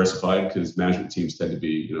little diversified, because management teams tend to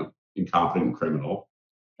be, incompetent and criminal.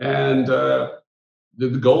 And the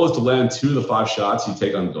goal is to land 2 of the 5 shots you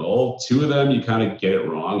take on goal. 2 of them, you kind of get it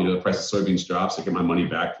wrong. The price of soybeans drops, I get my money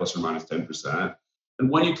back plus or minus 10%. And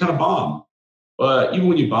one, you kind of bomb. But even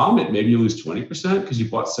when you bomb it, maybe you lose 20% because you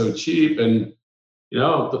bought so cheap. And,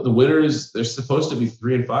 the winners, they're supposed to be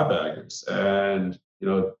 3 and 5 baggers. And,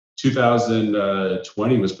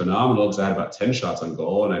 2020 was phenomenal because I had about 10 shots on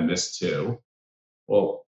goal and I missed 2.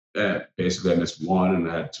 Well, basically I missed 1 and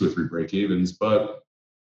I had 2 or 3 break evens, but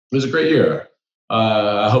it was a great year.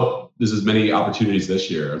 I hope there's as many opportunities this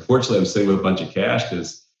year. Unfortunately, I'm sitting with a bunch of cash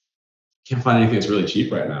because I can't find anything that's really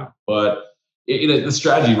cheap right now. But the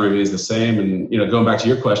strategy remains the same. And going back to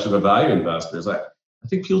your question about value investors, I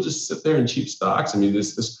think people just sit there in cheap stocks. I mean,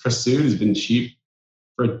 this Cresud has been cheap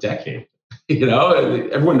for a decade.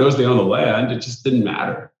 Everyone knows they own the land. It just didn't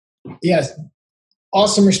matter. Yes,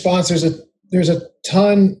 awesome response. There's a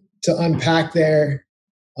ton to unpack there.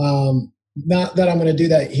 Not that I'm going to do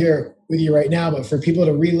that here with you right now, but for people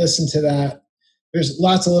to re-listen to that, there's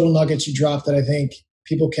lots of little nuggets you dropped that I think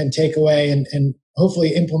people can take away and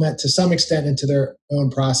hopefully implement to some extent into their own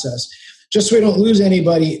process. Just so we don't lose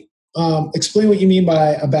anybody, explain what you mean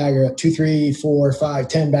by a bagger, a 2, 3, 4, 5,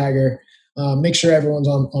 10 bagger. Make sure everyone's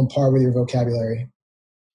on par with your vocabulary.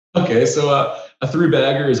 Okay, so a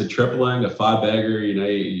 3-bagger is a tripling, a 5-bagger,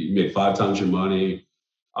 you made 5 times your money.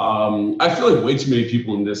 I feel like way too many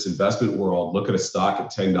people in this investment world look at a stock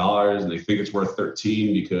at $10 and they think it's worth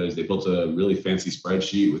 13 because they built a really fancy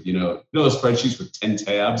spreadsheet with, those spreadsheets with 10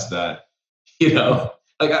 tabs that,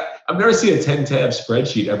 like I've never seen a 10 tab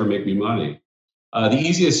spreadsheet ever make me money. The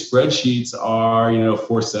easiest spreadsheets are,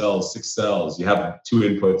 4 cells, 6 cells. You have 2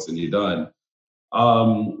 inputs and you're done.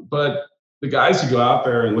 But the guys who go out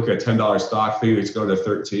there and look at a $10 stock thinking it's going to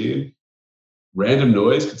 13, random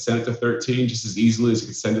noise could send it to 13 just as easily as it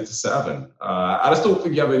could send it to 7. I just don't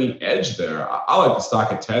think you have any edge there. I like the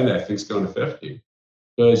stock at 10 that I think is going to 50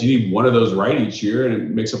 because you need one of those right each year and it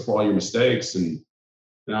makes up for all your mistakes. And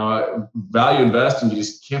value investing, you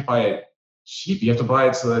just can't buy it cheap. You have to buy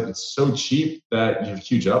it so that it's so cheap that you have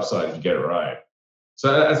huge upside if you get it right.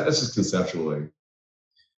 So that's just conceptually.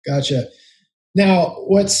 Gotcha. Now,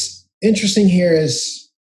 what's interesting here is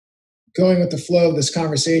going with the flow of this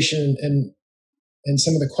conversation and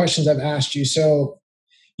some of the questions I've asked you. So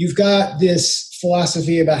you've got this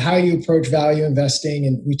philosophy about how you approach value investing.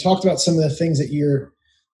 And we talked about some of the things that you're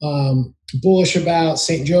bullish about,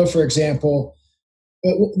 St. Joe, for example.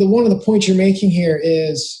 But one of the points you're making here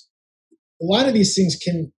is a lot of these things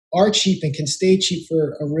are cheap and can stay cheap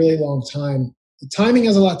for a really long time. The timing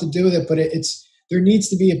has a lot to do with it, but there needs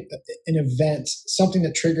to be an event, something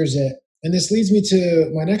that triggers it. And this leads me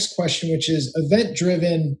to my next question, which is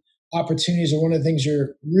event-driven opportunities are one of the things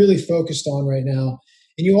you're really focused on right now.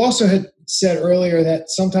 And you also had said earlier that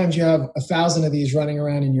sometimes you have 1,000 of these running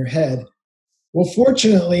around in your head. Well,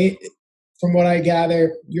 fortunately, from what I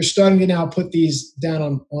gather, you're starting to now put these down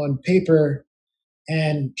on paper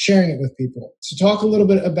and sharing it with people. So talk a little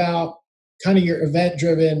bit about kind of your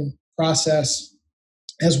event-driven process,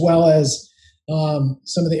 as well as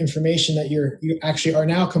some of the information that you actually are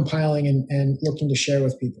now compiling and looking to share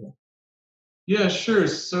with people. Yeah, sure.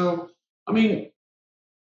 So,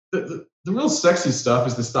 the real sexy stuff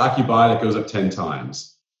is the stock you buy that goes up 10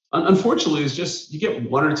 times. Unfortunately, it's just you get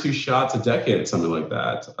 1 or 2 shots a decade at something like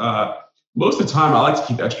that. Most of the time, I like to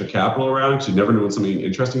keep extra capital around because you never know when something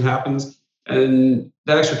interesting happens. And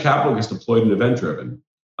that extra capital gets deployed in event-driven.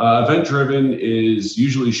 Event-driven is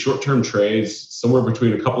usually short-term trades, somewhere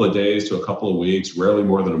between a couple of days to a couple of weeks, rarely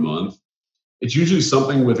more than a month. It's usually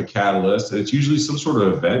something with a catalyst, and it's usually some sort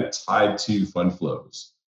of event tied to fund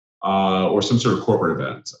flows or some sort of corporate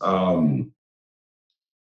event.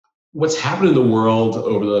 What's happened in the world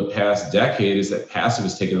over the past decade is that passive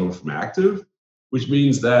has taken over from active, which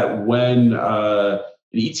means that when an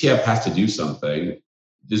ETF has to do something,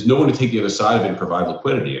 there's no one to take the other side of it and provide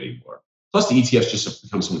liquidity anymore. Plus, the ETFs just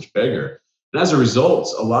become so much bigger. And as a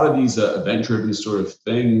result, a lot of these event-driven sort of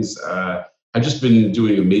things have just been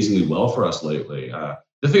doing amazingly well for us lately.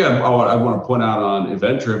 The thing I want to point out on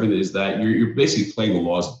event-driven is that you're basically playing the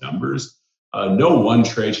laws of numbers. No one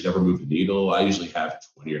trade should ever move the needle. I usually have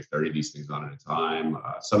 20 or 30 of these things on at a time.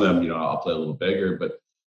 Some of them, I'll play a little bigger. But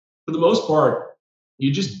for the most part,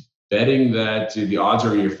 you're just betting that the odds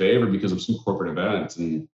are in your favor because of some corporate event.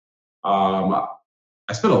 And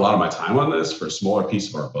I spent a lot of my time on this for a smaller piece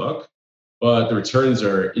of our book, but the returns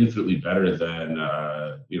are infinitely better than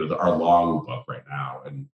our long book right now.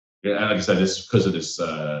 And like I said, this is because of this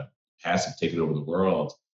passive taking over the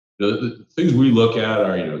world. The things we look at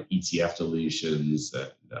are ETF deletions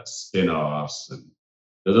and spin-offs and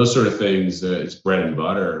those sort of things. It's bread and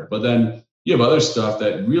butter. But then you have other stuff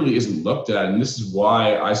that really isn't looked at, and this is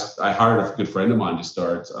why I hired a good friend of mine to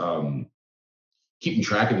start keeping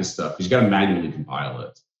track of this stuff, because you got to manually compile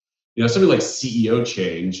it. Something like CEO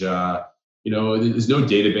change. There's no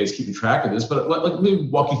database keeping track of this, but let me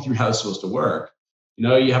walk you through how it's supposed to work.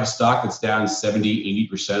 You have a stock that's down 70,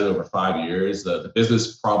 80% over 5 years. The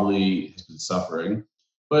business probably has been suffering,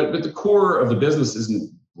 but the core of the business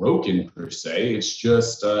isn't broken per se. It's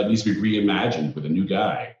just needs to be reimagined with a new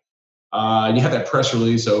guy. And you have that press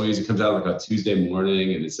release always. It comes out like on Tuesday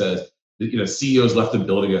morning, and it says, CEO's left the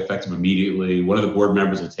building effective immediately. One of the board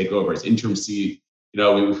members will take over as interim CEO.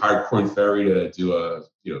 We hired Korn Ferry to do a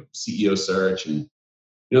CEO search, and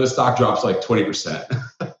the stock drops like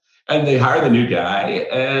 20%. And they hire the new guy,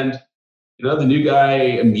 and the new guy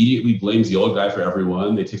immediately blames the old guy for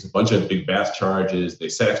everyone. They take a bunch of big bath charges. They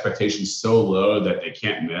set expectations so low that they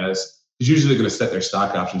can't miss. Because usually they're going to set their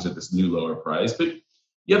stock options at this new lower price. But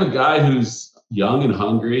you have a guy who's young and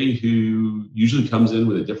hungry, who usually comes in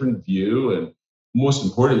with a different view, and most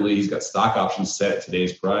importantly, he's got stock options set at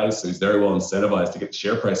today's price, so he's very well incentivized to get the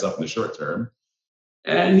share price up in the short term.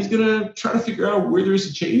 And he's going to try to figure out where there is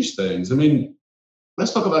to change things.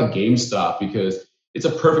 Let's talk about GameStop, because it's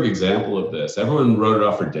a perfect example of this. Everyone wrote it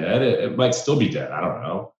off for dead. It might still be dead. I don't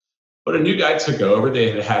know. But a new guy took over.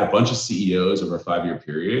 They had a bunch of CEOs over a 5-year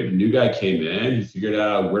period. A new guy came in. He figured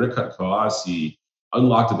out where to cut costs. He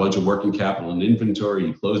unlocked a bunch of working capital and inventory.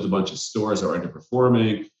 He closed a bunch of stores that were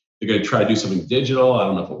underperforming. They're going to try to do something digital. I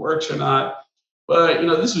don't know if it works or not. But,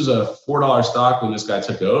 this was a $4 stock when this guy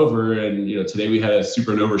took over. And, today we had a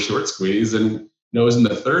supernova short squeeze and it was in the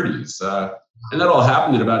 30s. And that all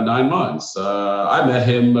happened in about 9 months. I met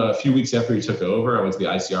him a few weeks after he took over. I went to the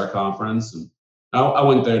ICR conference and I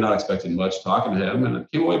went there not expecting much, talking to him, and I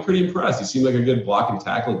came away pretty impressed. He seemed like a good block and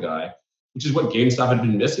tackle guy, which is what GameStop had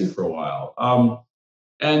been missing for a while.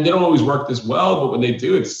 And they don't always work this well, but when they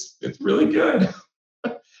do, it's really good.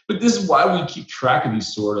 But this is why we keep track of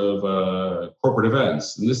these sort of corporate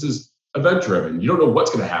events. And this is event-driven. You don't know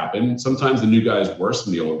what's going to happen. Sometimes the new guy is worse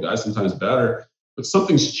than the old guy, sometimes better. But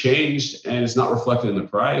something's changed, and it's not reflected in the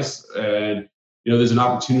price. And there's an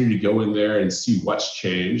opportunity to go in there and see what's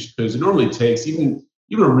changed, because it normally takes even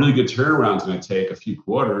a really good turnaround is going to take a few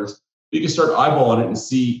quarters. You can start eyeballing it and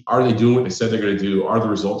see, are they doing what they said they're going to do? Are the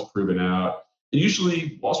results proven out? And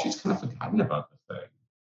usually Wall Street's kind of forgotten about the thing.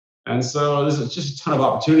 And so there's just a ton of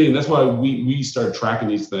opportunity. And that's why we started tracking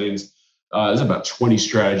these things. There's about 20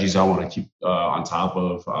 strategies I want to keep on top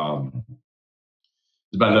of.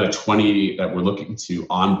 There's about another 20 that we're looking to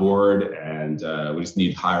onboard, and we just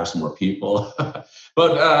need to hire some more people.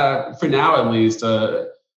 But for now, at least, I've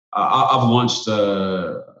launched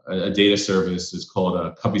a data service. It's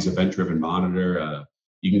called Cuppy's Event Driven Monitor.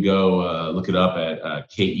 You can go look it up at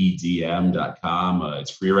kedm.com.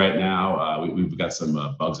 It's free right now. We've got some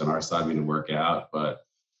bugs on our side we need to work out, but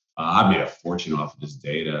I've made a fortune off of this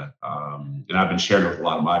data. And I've been sharing it with a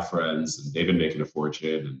lot of my friends, and they've been making a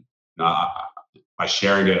fortune. And by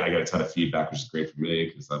sharing it, I get a ton of feedback, which is great for me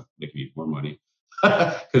because I'm making me more money.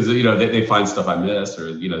 Because they find stuff I miss,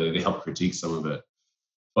 or they help critique some of it.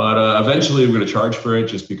 But eventually, we're going to charge for it,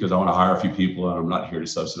 just because I want to hire a few people, and I'm not here to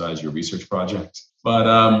subsidize your research project. But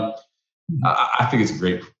I think it's a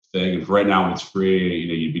great thing. And for right now, when it's free,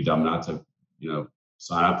 you'd be dumb not to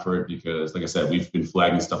sign up for it, because, like I said, we've been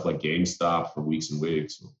flagging stuff like GameStop for weeks and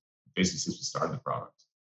weeks, basically since we started the product.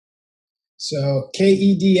 So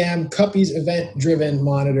KEDM, Cuppy's Event Driven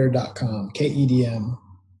Monitor.com, KEDM.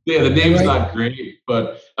 Yeah, the name's not great,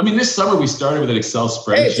 but I mean, this summer we started with an Excel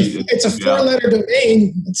spreadsheet. Hey, it's a 4-letter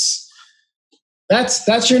domain.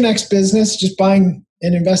 That's your next business, just buying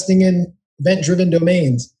and investing in event-driven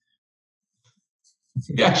domains.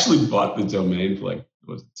 We actually bought the domain for like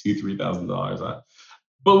 $2,000-$3,000.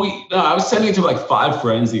 But I was sending it to like 5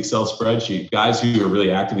 friends, the Excel spreadsheet, guys who are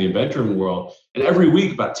really active in the event-driven world. And every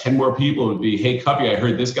week, about 10 more people would be, "Hey, Cuppy, I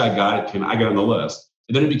heard this guy got it. Can I get on the list?"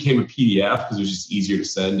 And then it became a PDF because it was just easier to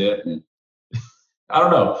send it. And I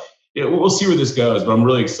don't know. We'll see where this goes, but I'm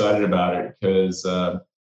really excited about it because,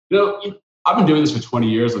 I've been doing this for 20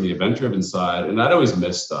 years on the event-driven side, and I'd always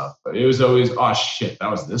miss stuff. But it was always, oh, shit, that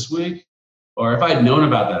was this week? Or if I had known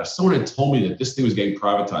about that, if someone had told me that this thing was getting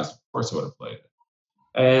privatized, of course I would have played it.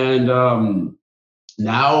 And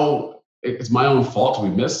now it's my own fault we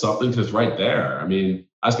missed something because it's right there. I mean,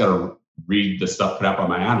 I just got to read the stuff put out by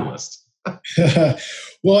my analyst.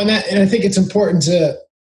 Well, and I think it's important to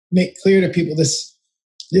make clear to people this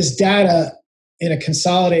data in a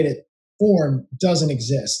consolidated form doesn't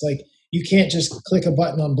exist. Like, you can't just click a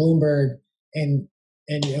button on Bloomberg and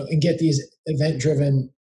get these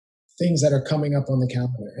event-driven things that are coming up on the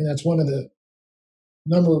calendar. And that's one of the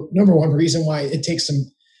number one reason why it takes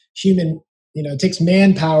some human, it takes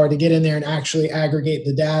manpower to get in there and actually aggregate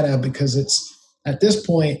the data, because it's at this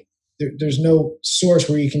point there's no source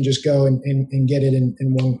where you can just go and get it in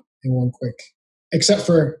one quick, except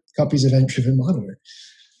for Cuppy's Event-Driven Monitor.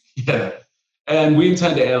 Yeah. And we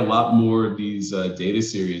intend to add a lot more of these data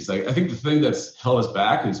series. I think the thing that's held us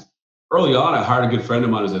back is early on, I hired a good friend of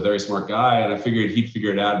mine who's a very smart guy, and I figured he'd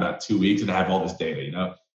figure it out in about 2 weeks and have all this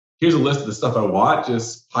data. Here's a list of the stuff I want,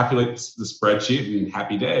 just populate the spreadsheet and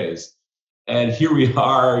happy days. And here we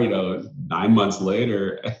are, 9 months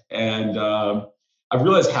later, and I've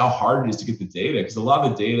realized how hard it is to get the data, because a lot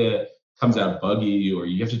of the data comes out buggy, or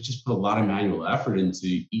you have to just put a lot of manual effort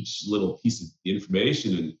into each little piece of the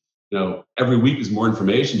information. And every week is more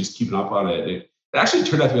information, just keeping up on it. It actually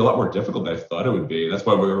turned out to be a lot more difficult than I thought it would be. That's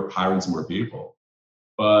why we were hiring some more people.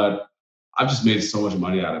 But I've just made so much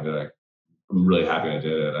money out of it. I'm really happy I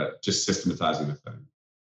did it. Just systematizing the thing.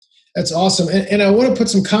 That's awesome. And I want to put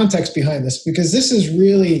some context behind this, because this is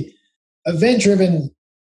really event-driven,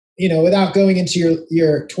 without going into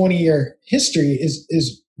your 20-year history,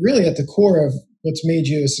 is really at the core of what's made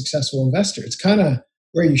you a successful investor. It's kind of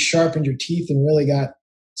where you sharpened your teeth and really got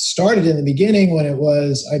started in the beginning, when it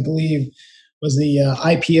was, I believe, was the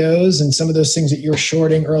IPOs and some of those things that you're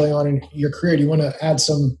shorting early on in your career. Do you want to add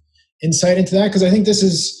some insight into that? Because I think this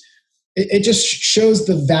is, it just shows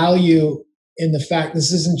the value in the fact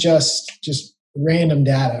this isn't just random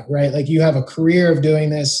data, right? Like you have a career of doing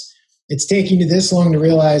this. It's taking you this long to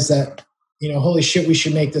realize that, holy shit, we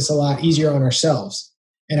should make this a lot easier on ourselves.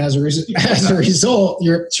 And as a result,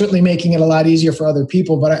 you're certainly making it a lot easier for other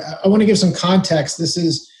people. But I want to give some context. This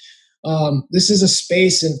is a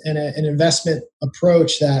space and an investment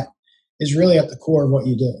approach that is really at the core of what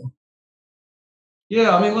you do.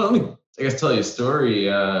 Yeah, I mean, let me, I guess, tell you a story.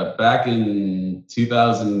 Back in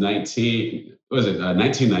 2019, what was it,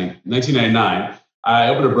 1999, I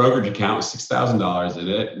opened a brokerage account with $6,000 in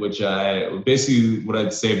it, which basically what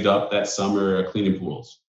I'd saved up that summer cleaning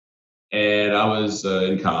pools. And I was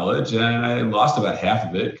in college, and I lost about half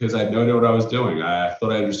of it because I had no idea what I was doing. I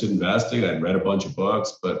thought I understood investing. I'd read a bunch of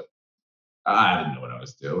books, but I didn't know what I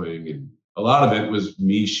was doing. And a lot of it was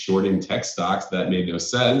me shorting tech stocks that made no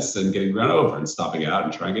sense and getting run over and stopping out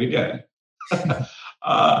and trying it again.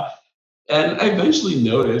 And I eventually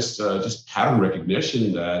noticed just pattern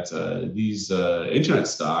recognition that these internet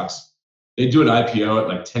stocks, they do an IPO at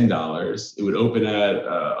like $10. It would open at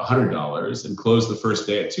 $100 and close the first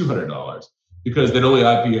day at $200 because they'd only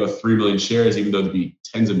IPO 3 million shares, even though there'd be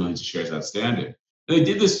tens of millions of shares outstanding. And they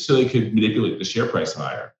did this so they could manipulate the share price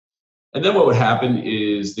higher. And then what would happen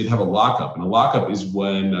is they'd have a lockup. And a lockup is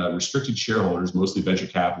when restricted shareholders, mostly venture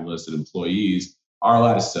capitalists and employees, are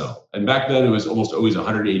allowed to sell. And back then, it was almost always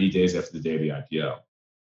 180 days after the day of the IPO.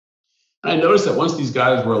 And I noticed that once these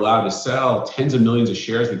guys were allowed to sell, tens of millions of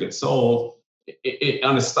shares would get sold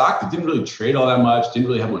on a stock that didn't really trade all that much, didn't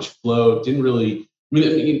really have much float,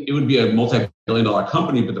 it would be a multi-billion-dollar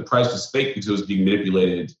company, but the price was fake because it was being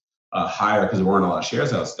manipulated higher because there weren't a lot of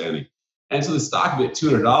shares outstanding. And so the stock would be at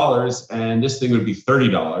 $200, and this thing would be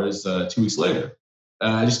 $30 2 weeks later.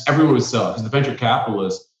 Just everyone would sell because the venture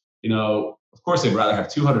capitalists, of course, they'd rather have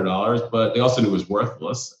 $200, but they also knew it was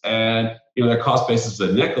worthless. And, their cost basis was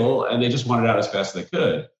a nickel, and they just wanted out as fast as they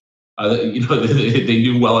could. They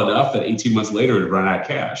knew well enough that 18 months later it would run out of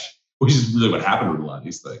cash, which is really what happened with a lot of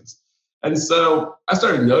these things. And so I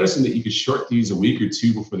started noticing that you could short these a week or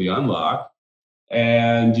two before the unlock,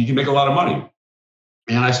 and you can make a lot of money.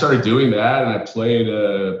 And I started doing that, and I played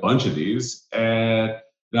a bunch of these, and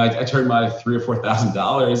I turned my $3,000 or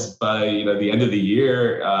 $4,000 by the end of the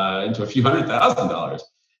year into a few $100,000.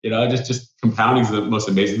 Just compounding is the most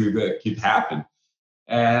amazing thing that could happen.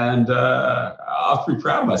 And I was pretty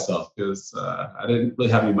proud of myself because I didn't really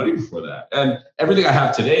have any money before that. And everything I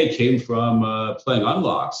have today came from playing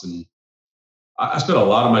unlocks. And I spent a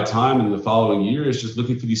lot of my time in the following years just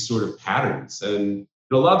looking for these sort of patterns. And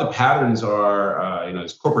a lot of the patterns are,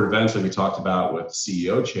 it's corporate events like we talked about with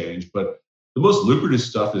CEO change, but the most lucrative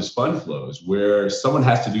stuff is fund flows where someone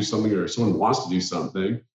has to do something or someone wants to do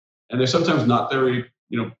something, and they're sometimes not very,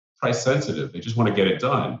 price sensitive. They just want to get it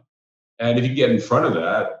done. And if you get in front of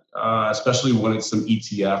that, especially when it's some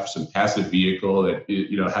ETF, some passive vehicle that,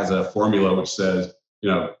 has a formula which says,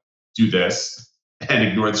 do this and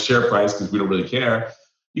ignore the share price because we don't really care,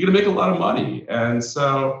 you're going to make a lot of money. And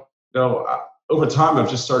so, over time, I've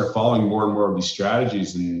just started following more and more of these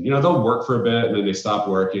strategies, and they'll work for a bit, and then they stop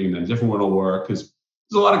working, and then a different one will work because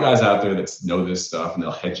there's a lot of guys out there that know this stuff, and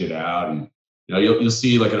they'll hedge it out. And you'll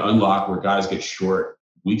see like an unlock where guys get short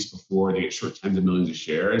weeks before, they get short tens of millions of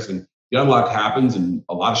shares, and the unlock happens, and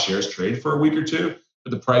a lot of shares trade for a week or two,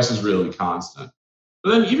 but the price is really constant.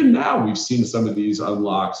 But then even now, we've seen some of these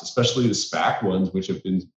unlocks, especially the SPAC ones, which have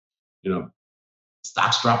been,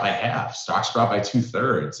 stocks drop by half, stocks drop by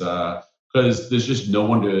 2/3. Because there's just no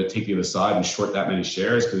one to take the other side and short that many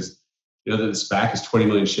shares because, the SPAC is 20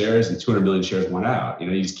 million shares and 200 million shares went out.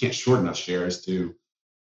 You just can't short enough shares to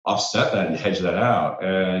offset that and hedge that out.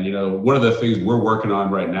 And, one of the things we're working on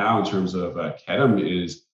right now in terms of Kedem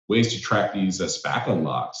is ways to track these SPAC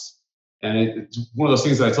unlocks. And it's one of those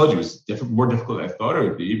things that I told you was more difficult than I thought it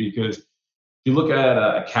would be because if you look at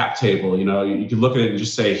a cap table, you can look at it and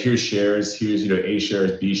just say, here's shares, here's, A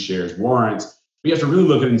shares, B shares, warrants. We have to really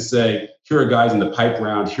look at it and say, here are guys in the pipe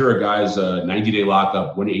round, here are guys 90-day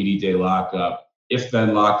lockup, 180-day lockup,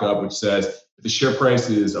 if-then lockup, which says if the share price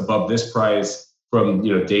is above this price from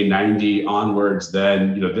day 90 onwards,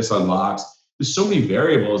 then this unlocks. There's so many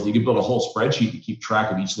variables that you can build a whole spreadsheet to keep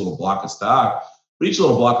track of each little block of stock. But each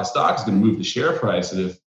little block of stock is going to move the share price.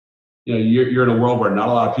 And if you're in a world where not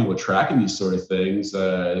a lot of people are tracking these sort of things,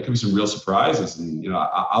 there could be some real surprises. And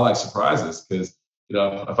I like surprises because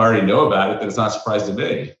if I already know about it, then it's not a surprise to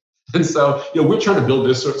me. And so, we're trying to build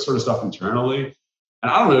this sort of stuff internally.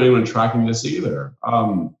 And I don't know anyone tracking this either.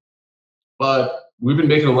 But we've been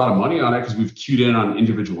making a lot of money on it because we've queued in on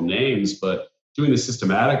individual names, but doing this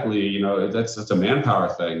systematically, that's a manpower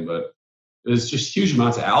thing, but there's just huge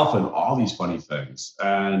amounts of alpha in all these funny things.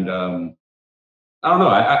 And I don't know.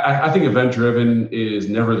 I think event driven is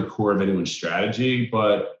never the core of anyone's strategy,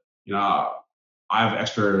 but I have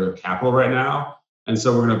extra capital right now, and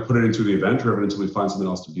so we're going to put it into the event driven until we find something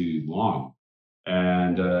else to be long.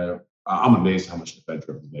 And I'm amazed how much event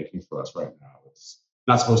driven is making for us right now. It's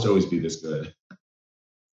not supposed to always be this good.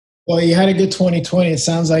 Well, you had a good 2020. It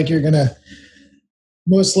sounds like you're going to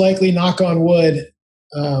most likely, knock on wood,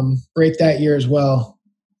 break that year as well.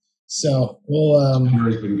 So we'll.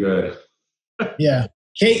 It's been good. Yeah.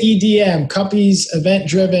 KEDM, Cuppy's Event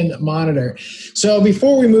Driven Monitor. So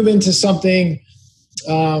before we move into something,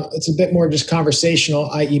 it's a bit more just conversational,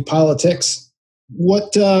 i.e. politics.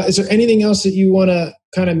 What is there anything else that you want to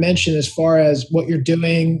kind of mention as far as what you're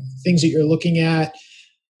doing, things that you're looking at?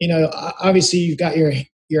 Obviously you've got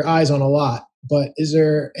your eyes on a lot, but is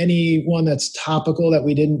there any one that's topical that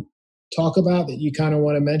we didn't talk about that you kind of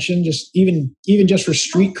want to mention? Just even just for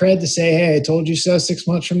street cred to say, hey, I told you so 6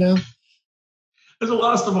 months from now? There's a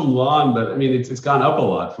lot of stuff I'm long, but I mean, it's gone up a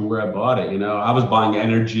lot from where I bought it. I was buying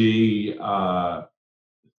energy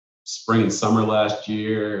spring and summer last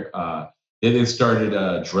year. Then they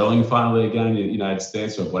started drilling finally again in the United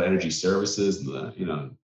States. So I bought energy services in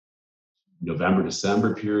the November,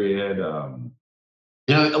 December period. A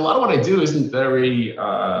lot of what I do isn't very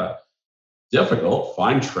difficult.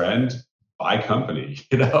 Find trend, buy company,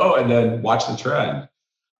 and then watch the trend.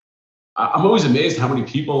 I'm always amazed how many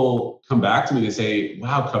people come back to me and say,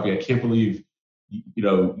 wow, Cuppy, I can't believe,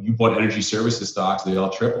 you bought energy services stocks, they all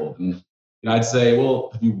tripled. And I'd say, well,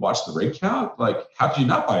 have you watched the rig count? Like, how could you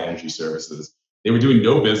not buy energy services? They were doing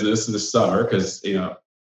no business in the summer because, no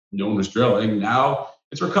one was drilling. Now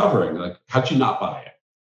it's recovering. Like, how'd you not buy it?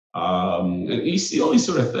 And you see all these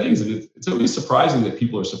sort of things. And it's always surprising that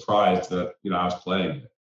people are surprised that, I was playing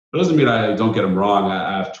it. It doesn't mean I don't get them wrong.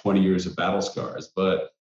 I have 20 years of battle scars, but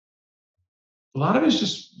a lot of it is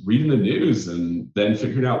just reading the news and then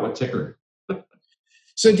figuring out what ticker.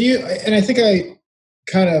 So do you, and I think I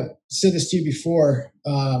kind of said this to you before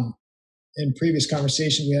in previous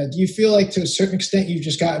conversations we had, do you feel like to a certain extent you've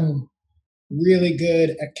just gotten really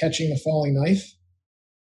good at catching the falling knife?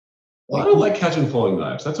 I don't like catching falling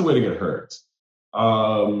knives. That's a way to get hurt.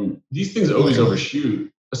 These things always overshoot,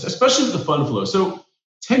 especially with the fund flow. So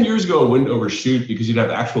 10 years ago, it wouldn't overshoot because you'd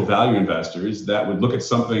have actual value investors that would look at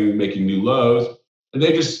something making new lows, and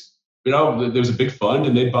they just, there was a big fund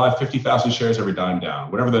and they'd buy 50,000 shares every dime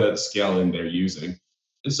down, whatever the scale in they're using.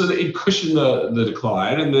 And so they'd cushion the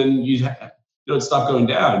decline, and then it'd stop going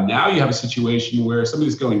down. Now you have a situation where something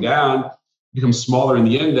that's going down becomes smaller in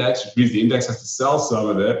the index, which means the index has to sell some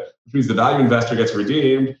of it, which means the value investor gets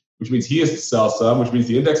redeemed, which means he has to sell some, which means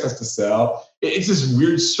the index has to sell. It's this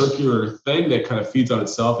weird circular thing that kind of feeds on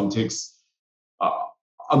itself and takes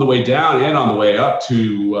on the way down and on the way up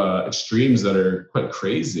to extremes that are quite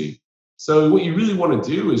crazy. So what you really want to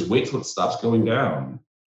do is wait till it stops going down.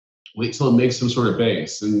 Wait till it makes some sort of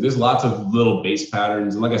base. And there's lots of little base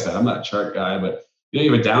patterns. And like I said, I'm not a chart guy, but you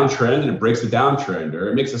have a downtrend and it breaks the downtrend, or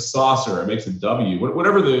it makes a saucer, or it makes a W,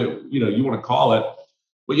 whatever you want to call it.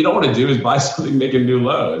 What you don't want to do is buy something making new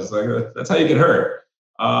lows. Like, that's how you get hurt.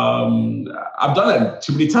 I've done that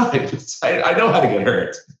too many times. I know how to get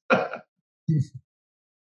hurt.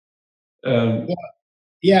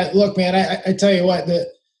 Yeah, look, man, I tell you what,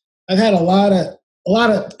 I've had a lot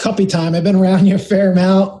of Cuppy time. I've been around you a fair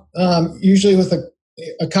amount, usually with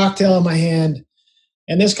a cocktail in my hand.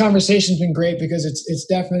 And this conversation's been great because it's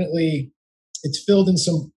definitely, it's filled in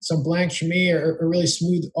some blanks for me, or really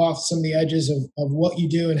smoothed off some of the edges of what you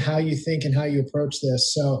do and how you think and how you approach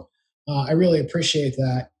this. So I really appreciate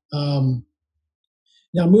that.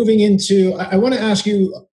 Now moving into, I want to ask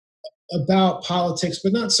you about politics,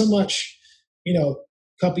 but not so much,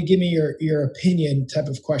 Cuppy, give me your opinion type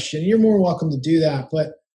of question. You're more welcome to do that.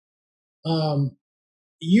 But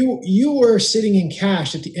you were sitting in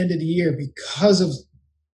cash at the end of the year because of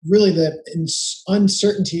really the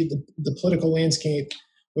uncertainty the political landscape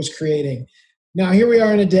was creating. Now, here we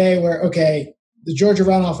are in a day where, okay, the Georgia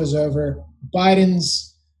runoff is over.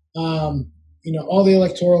 Biden's, all the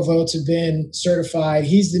electoral votes have been certified.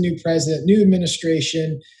 He's the new president, new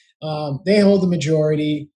administration. They hold the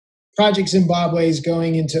majority. Project Zimbabwe is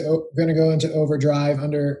going to go into overdrive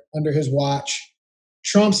under his watch.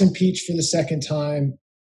 Trump's impeached for the second time.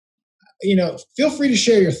 Feel free to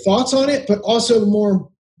share your thoughts on it, but also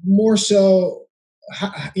more so,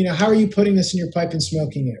 how are you putting this in your pipe and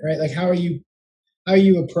smoking it, right? Like, how are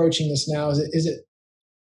you approaching this now?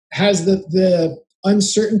 Has the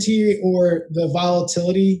uncertainty or the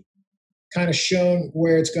volatility kind of shown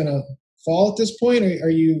where it's going to fall at this point? Are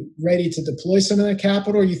you ready to deploy some of that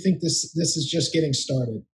capital, or you think this is just getting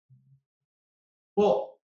started?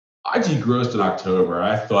 Well, I degrossed in October.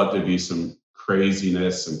 I thought there'd be some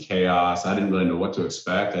craziness, some chaos. I didn't really know what to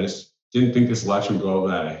expect. I just didn't think this election would go over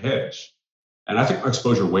that a hitch. And I took my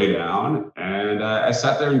exposure way down, and I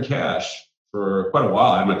sat there in cash for quite a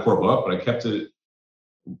while. I had my core book, but I kept it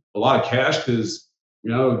a lot of cash because,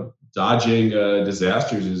 dodging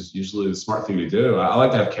disasters is usually the smart thing to do. I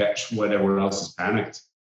like to have cash when everyone else is panicked,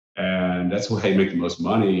 and that's how you make the most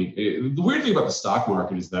money. The weird thing about the stock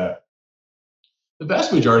market is that the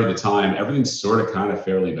vast majority of the time, everything's sort of kind of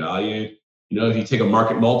fairly valued. If you take a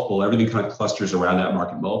market multiple, everything kind of clusters around that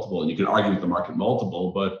market multiple, and you can argue with the market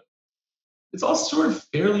multiple, but it's all sort of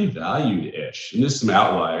fairly valued-ish. And there's some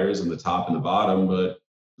outliers on the top and the bottom, but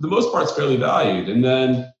for the most part, it's fairly valued. And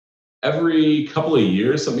then every couple of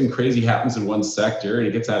years, something crazy happens in one sector and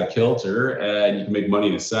it gets out of kilter and you can make money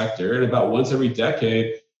in a sector. And about once every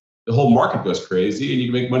decade, the whole market goes crazy and you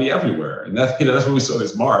can make money everywhere. And that's what we saw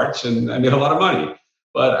this March, and I made a lot of money.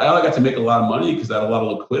 But I only got to make a lot of money because I had a lot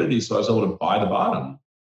of liquidity, so I was able to buy the bottom.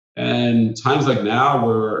 And times like now,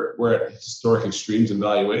 we're at historic extremes in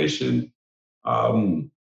valuation.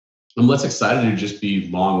 I'm less excited to just be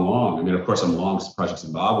long. I mean, of course, I'm long Project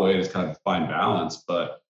Zimbabwe. It's kind of a fine balance,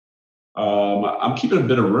 but I'm keeping a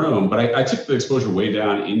bit of room. But I took the exposure way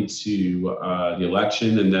down into the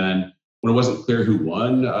election, and then when it wasn't clear who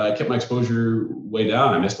won, I kept my exposure way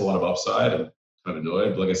down. I missed a lot of upside. I'm kind of annoyed,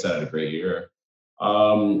 but like I said, I had a great year.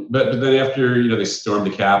 But then after they stormed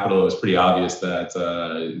the Capitol, it was pretty obvious that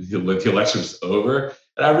the election was over.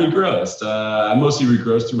 And I regrossed. I mostly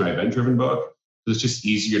regrossed through my event-driven book. It's just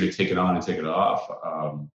easier to take it on and take it off.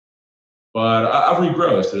 But I've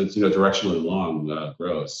regrossed, and it's directionally long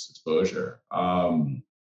gross exposure.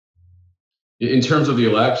 In terms of the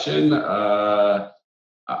election,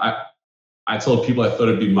 I told people I thought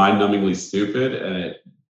it'd be mind-numbingly stupid, and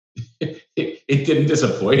it didn't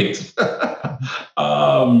disappoint.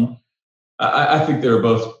 I think they were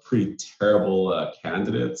both pretty terrible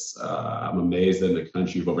candidates. I'm amazed that in a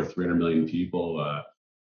country of over 300 million people,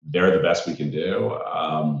 they're the best we can do.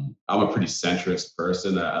 I'm a pretty centrist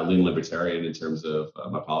person. I lean libertarian in terms of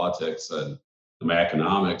my politics and my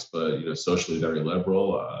economics, but socially very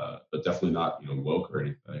liberal, but definitely not woke or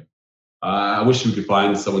anything. I wish we could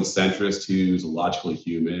find someone centrist who's logically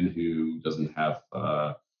human, who doesn't have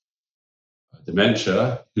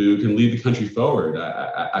dementia, who can lead the country forward.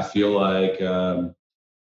 I feel like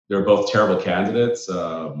they're both terrible candidates.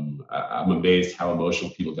 I'm amazed how emotional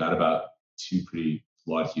people got about two pretty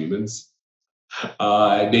flawed humans.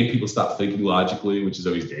 It made people stop thinking logically, which is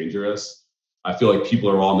always dangerous. I feel like people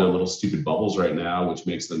are all in their little stupid bubbles right now, which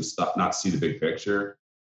makes them not see the big picture.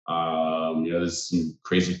 There's some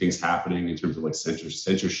crazy things happening in terms of like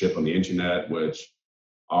censorship on the internet, which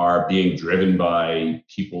are being driven by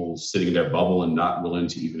people sitting in their bubble and not willing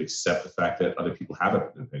to even accept the fact that other people have an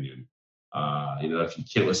opinion. If you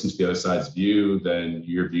can't listen to the other side's view, then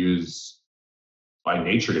your view's by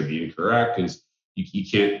nature to be incorrect because you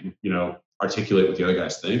can't, articulate what the other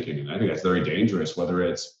guy's thinking. And I think that's very dangerous, whether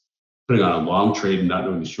it's putting on a long trade and not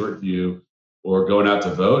knowing the short view, or going out to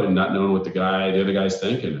vote and not knowing what the other guy's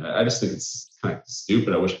thinking. I just think it's kind of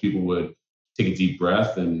stupid. I wish people would take a deep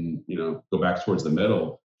breath and, go back towards the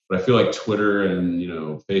middle. But I feel like Twitter and,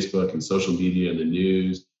 Facebook and social media and the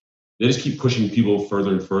news, they just keep pushing people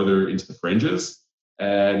further and further into the fringes.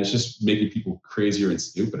 And it's just making people crazier and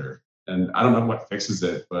stupider. And I don't know what fixes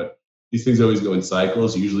it, but these things always go in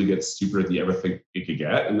cycles. You usually get stupider than you ever think it could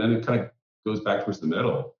get. And then it kind of goes back towards the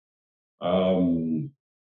middle. I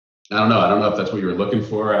don't know if that's what you were looking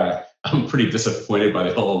for. I'm pretty disappointed by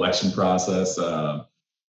the whole election process.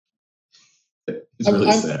 It's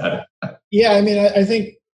really sad. Yeah, I mean, I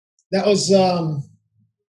think that was the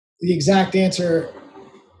exact answer.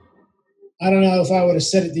 I don't know if I would have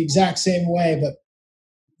said it the exact same way, but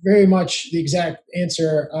very much the exact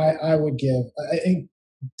answer I would give. I think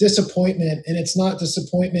disappointment, and it's not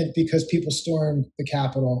disappointment because people stormed the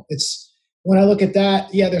Capitol. It's when I look at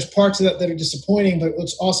that, yeah, there's parts of that are disappointing, but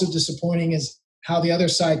what's also disappointing is how the other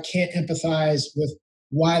side can't empathize with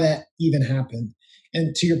why that even happened.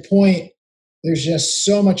 And to your point, there's just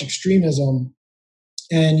so much extremism,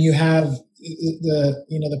 and you have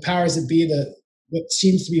the powers that be, what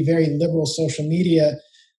seems to be very liberal social media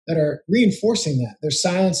that are reinforcing that. They're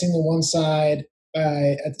silencing the one side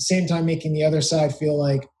by at the same time making the other side feel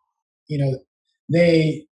like,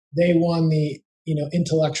 they won the,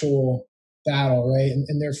 intellectual battle, right?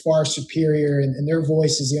 And they're far superior, and their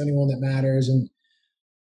voice is the only one that matters. And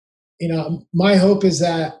my hope is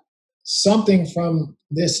that something from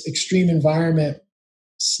this extreme environment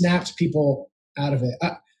snaps people out of it.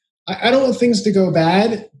 I don't want things to go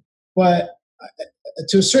bad, but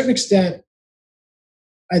to a certain extent,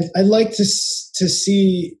 I'd like to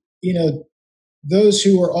see, those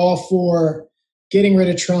who are all for getting rid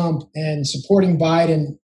of Trump and supporting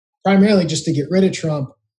Biden, primarily just to get rid of Trump,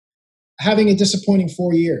 having a disappointing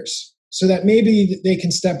 4 years, so that maybe they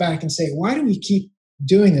can step back and say, why do we keep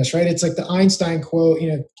doing this, right? It's like the Einstein quote,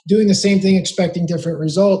 doing the same thing, expecting different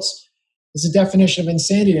results is a definition of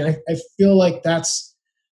insanity. And I feel like that's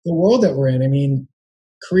the world that we're in. I mean,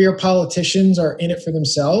 career politicians are in it for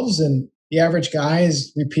themselves, and the average guy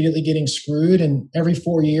is repeatedly getting screwed. And every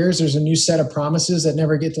 4 years, there's a new set of promises that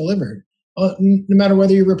never get delivered, no matter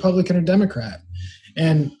whether you're Republican or Democrat.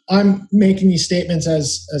 And I'm making these statements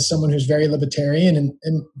as someone who's very libertarian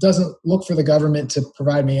and doesn't look for the government to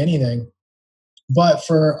provide me anything. But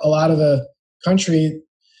for a lot of the country,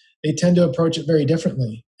 they tend to approach it very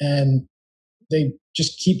differently. And they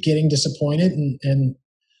just keep getting disappointed and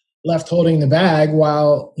left holding the bag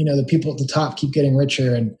while, the people at the top keep getting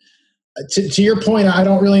richer. And to your point, I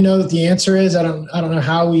don't really know what the answer is. I don't know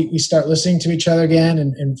how we start listening to each other again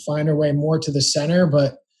and find our way more to the center.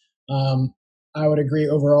 But I would agree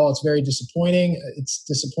overall, it's very disappointing. It's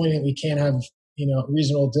disappointing that we can't have,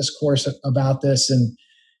 reasonable discourse about this.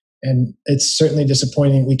 And it's certainly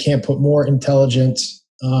disappointing we can't put more intelligent,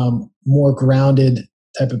 more grounded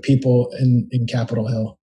type of people in Capitol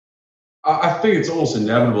Hill. I think it's almost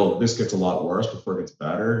inevitable this gets a lot worse before it gets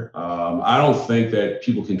better. I don't think that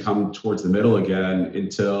people can come towards the middle again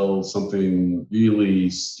until something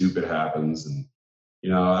really stupid happens. And,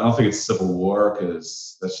 I don't think it's civil war,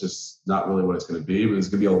 because that's just not really what it's going to be. But there's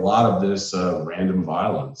going to be a lot of this random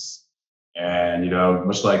violence. And,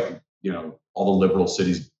 much like, all the liberal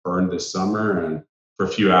cities burned this summer, and for a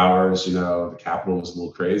few hours, the Capitol was a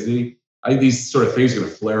little crazy. I think these sort of things are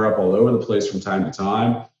going to flare up all over the place from time to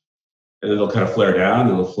time. And then they'll kind of flare down,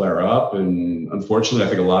 and they'll flare up. And unfortunately, I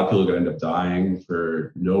think a lot of people are going to end up dying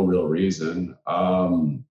for no real reason.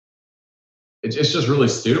 It's just really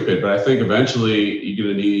stupid. But I think eventually you're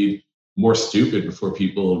going to need more stupid before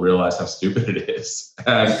people realize how stupid it is.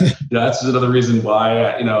 And that's just another reason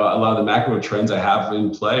why, a lot of the macro trends I have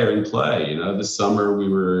in play are in play. This summer we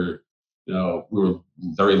were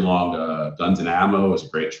very long guns and ammo. It was a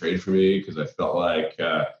great trade for me because I felt like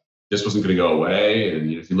this wasn't going to go away.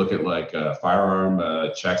 And if you look at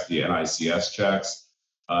firearm checks, the NICS checks,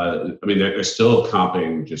 they're still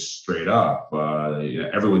comping just straight up.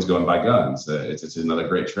 Everyone's going by guns. It's another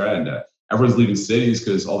great trend. Everyone's leaving cities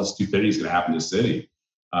because all the stupidity is going to happen in the city.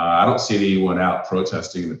 I don't see anyone out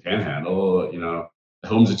protesting in the Panhandle. The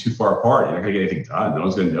homes are too far apart. You're not going to get anything done. No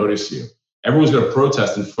one's going to notice you. Everyone's going to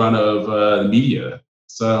protest in front of the media.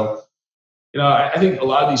 So, I think a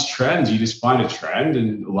lot of these trends, you just find a trend,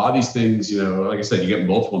 and a lot of these things, like I said, you get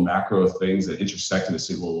multiple macro things that intersect in a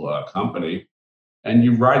single company, and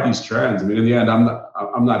you ride these trends. In the end,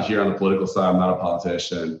 I'm not here on the political side. I'm not a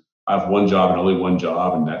politician. I have one job and only one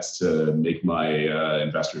job, and that's to make my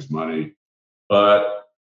investors money. But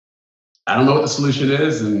I don't know what the solution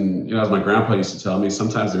is. And, as my grandpa used to tell me,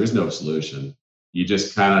 sometimes there is no solution. You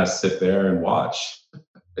just kind of sit there and watch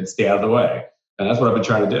and stay out of the way. And that's what I've been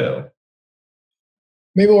trying to do.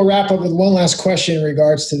 Maybe we'll wrap up with one last question in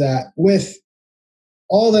regards to that. With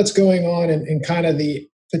all that's going on and kind of the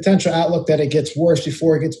potential outlook that it gets worse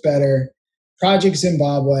before it gets better, Project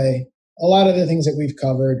Zimbabwe, a lot of the things that we've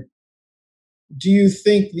covered, do you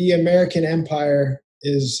think the American empire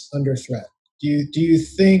is under threat? Do you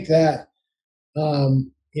think that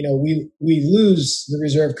we lose the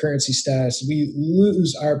reserve currency status, we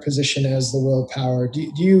lose our position as the world power? Do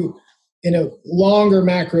you, in a longer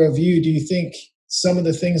macro view, do you think some of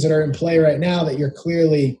the things that are in play right now that you're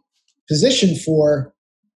clearly positioned for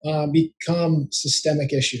become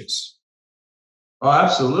systemic issues? Oh,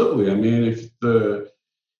 absolutely. If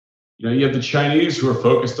you have the Chinese who are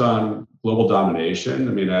focused on global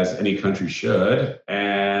domination, as any country should,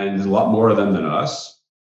 and there's a lot more of them than us.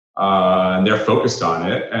 And they're focused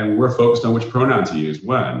on it, and we're focused on which pronoun to use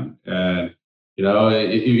when. And,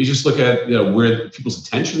 you just look at where people's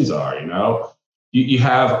attentions are. You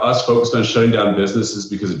have us focused on shutting down businesses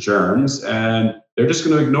because of germs, and they're just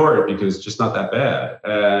going to ignore it because it's just not that bad.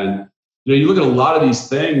 And, you look at a lot of these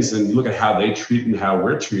things and you look at how they treat and how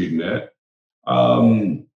we're treating it.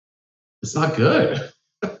 It's not good.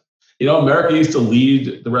 America used to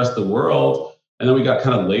lead the rest of the world, and then we got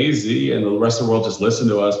kind of lazy, and the rest of the world just listened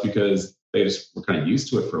to us because they just were kind of used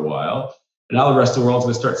to it for a while. And now the rest of the world's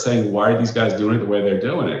going to start saying, why are these guys doing it the way they're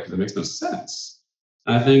doing it? Because it makes no sense.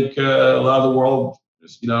 And I think a lot of the world,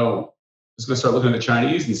 just going to start looking at the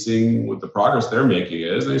Chinese and seeing what the progress they're making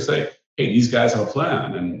is. And they say, hey, these guys have a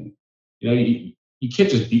plan. And, you can't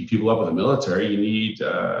just beat people up with the military. You need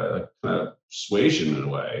kind of persuasion in a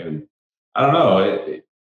way. And I don't know.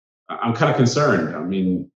 I'm kind of concerned. I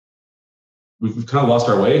mean, we've kind of lost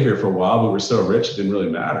our way here for a while, but we're so rich it didn't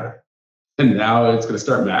really matter. And now it's going to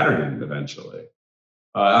start mattering eventually.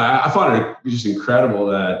 I find it just incredible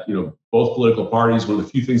that, both political parties, one of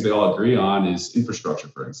the few things they all agree on is infrastructure,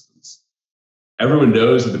 for instance. Everyone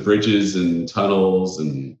knows that the bridges and tunnels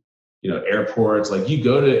and, airports, like you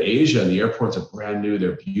go to Asia and the airports are brand new,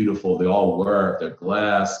 they're beautiful, they all work, they're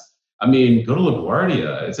glass. I mean, go to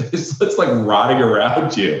LaGuardia. It's like rotting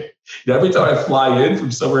around you. Every time I fly in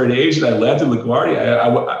from somewhere in Asia and I land in LaGuardia,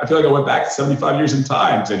 I feel like I went back 75 years in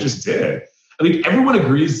time, because I just did. I think everyone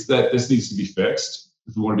agrees that this needs to be fixed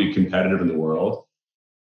if we want to be competitive in the world.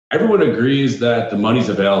 Everyone agrees that the money's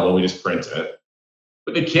available, we just print it.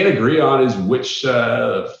 What they can't agree on is which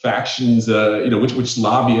factions, which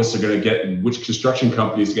lobbyists are going to get, which construction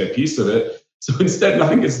companies get a piece of it. So instead,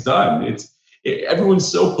 nothing gets done. Everyone's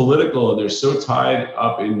so political and they're so tied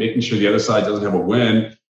up in making sure the other side doesn't have a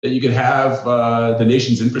win that you could have the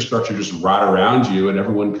nation's infrastructure just rot around you and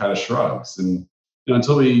everyone kind of shrugs. And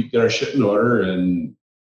until we get our shit in order and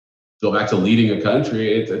go back to leading a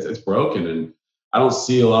country, it's broken. And I don't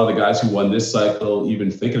see a lot of the guys who won this cycle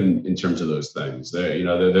even thinking in terms of those things.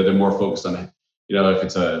 They're more focused on, if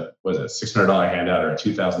it's a $600 handout or a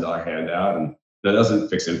 $2,000 handout, and that doesn't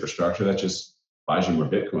fix infrastructure. That just buys you more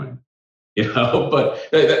Bitcoin. But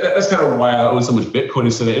that's kind of why I own so much Bitcoin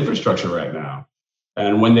instead of infrastructure right now.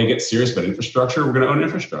 And when they get serious about infrastructure, we're going to own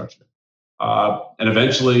infrastructure. And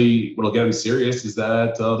eventually, what'll get them serious is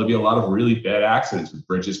that there'll be a lot of really bad accidents with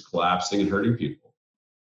bridges collapsing and hurting people.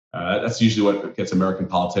 That's usually what gets American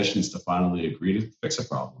politicians to finally agree to fix a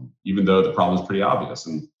problem, even though the problem is pretty obvious.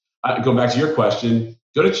 And going back to your question,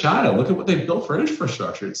 go to China. Look at what they've built for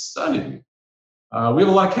infrastructure. It's stunning. We have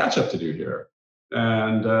a lot of catch up to do here.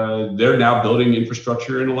 And they're now building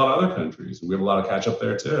infrastructure in a lot of other countries. And we have a lot of catch up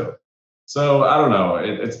there too. So I don't know.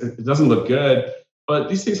 It doesn't look good. But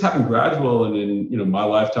these things happen gradual. And in my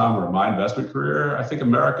lifetime or my investment career, I think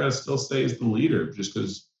America still stays the leader just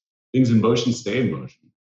because things in motion stay in motion.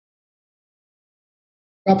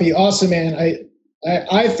 Cuppy, awesome, man.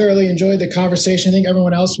 I thoroughly enjoyed the conversation. I think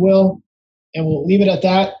everyone else will. And we'll leave it at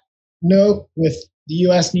that note, with the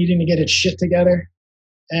U.S. needing to get its shit together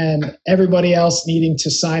and everybody else needing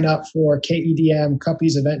to sign up for KEDM,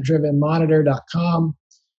 Cuppy's event-driven monitor.com,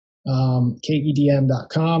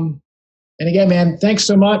 KEDM.com. And again, man, thanks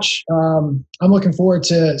so much. I'm looking forward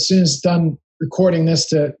to, as soon as it's done recording this,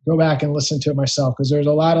 to go back and listen to it myself, because there's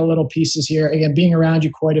a lot of little pieces here. Again, being around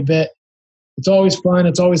you quite a bit, it's always fun.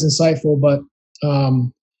 It's always insightful, but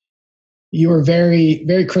you are very,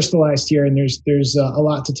 very crystallized here, and there's a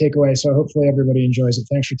lot to take away. So hopefully everybody enjoys it.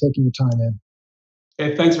 Thanks for taking your time, man.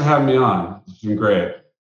 Hey, thanks for having me on. It's been great.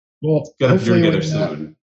 Well, get together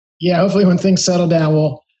soon. Yeah, hopefully when things settle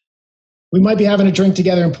down, we might be having a drink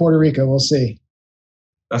together in Puerto Rico. We'll see.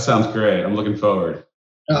 That sounds great. I'm looking forward.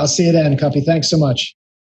 I'll see you then, Cuppy. Thanks so much.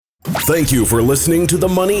 Thank you for listening to the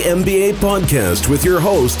Money MBA podcast with your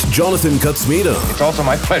host, Jonathan Kutsmita. It's also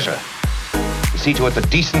my pleasure to see to it that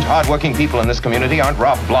decent, hardworking people in this community aren't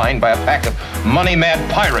robbed blind by a pack of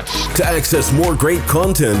money-mad pirates. To access more great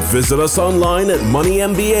content, visit us online at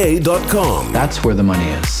moneymba.com. That's where the money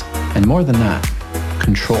is. And more than that,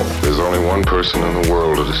 control. There's only one person in the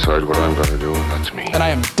world to decide what I'm going to do, and that's me. And I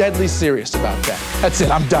am deadly serious about that. That's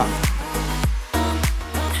it. I'm done.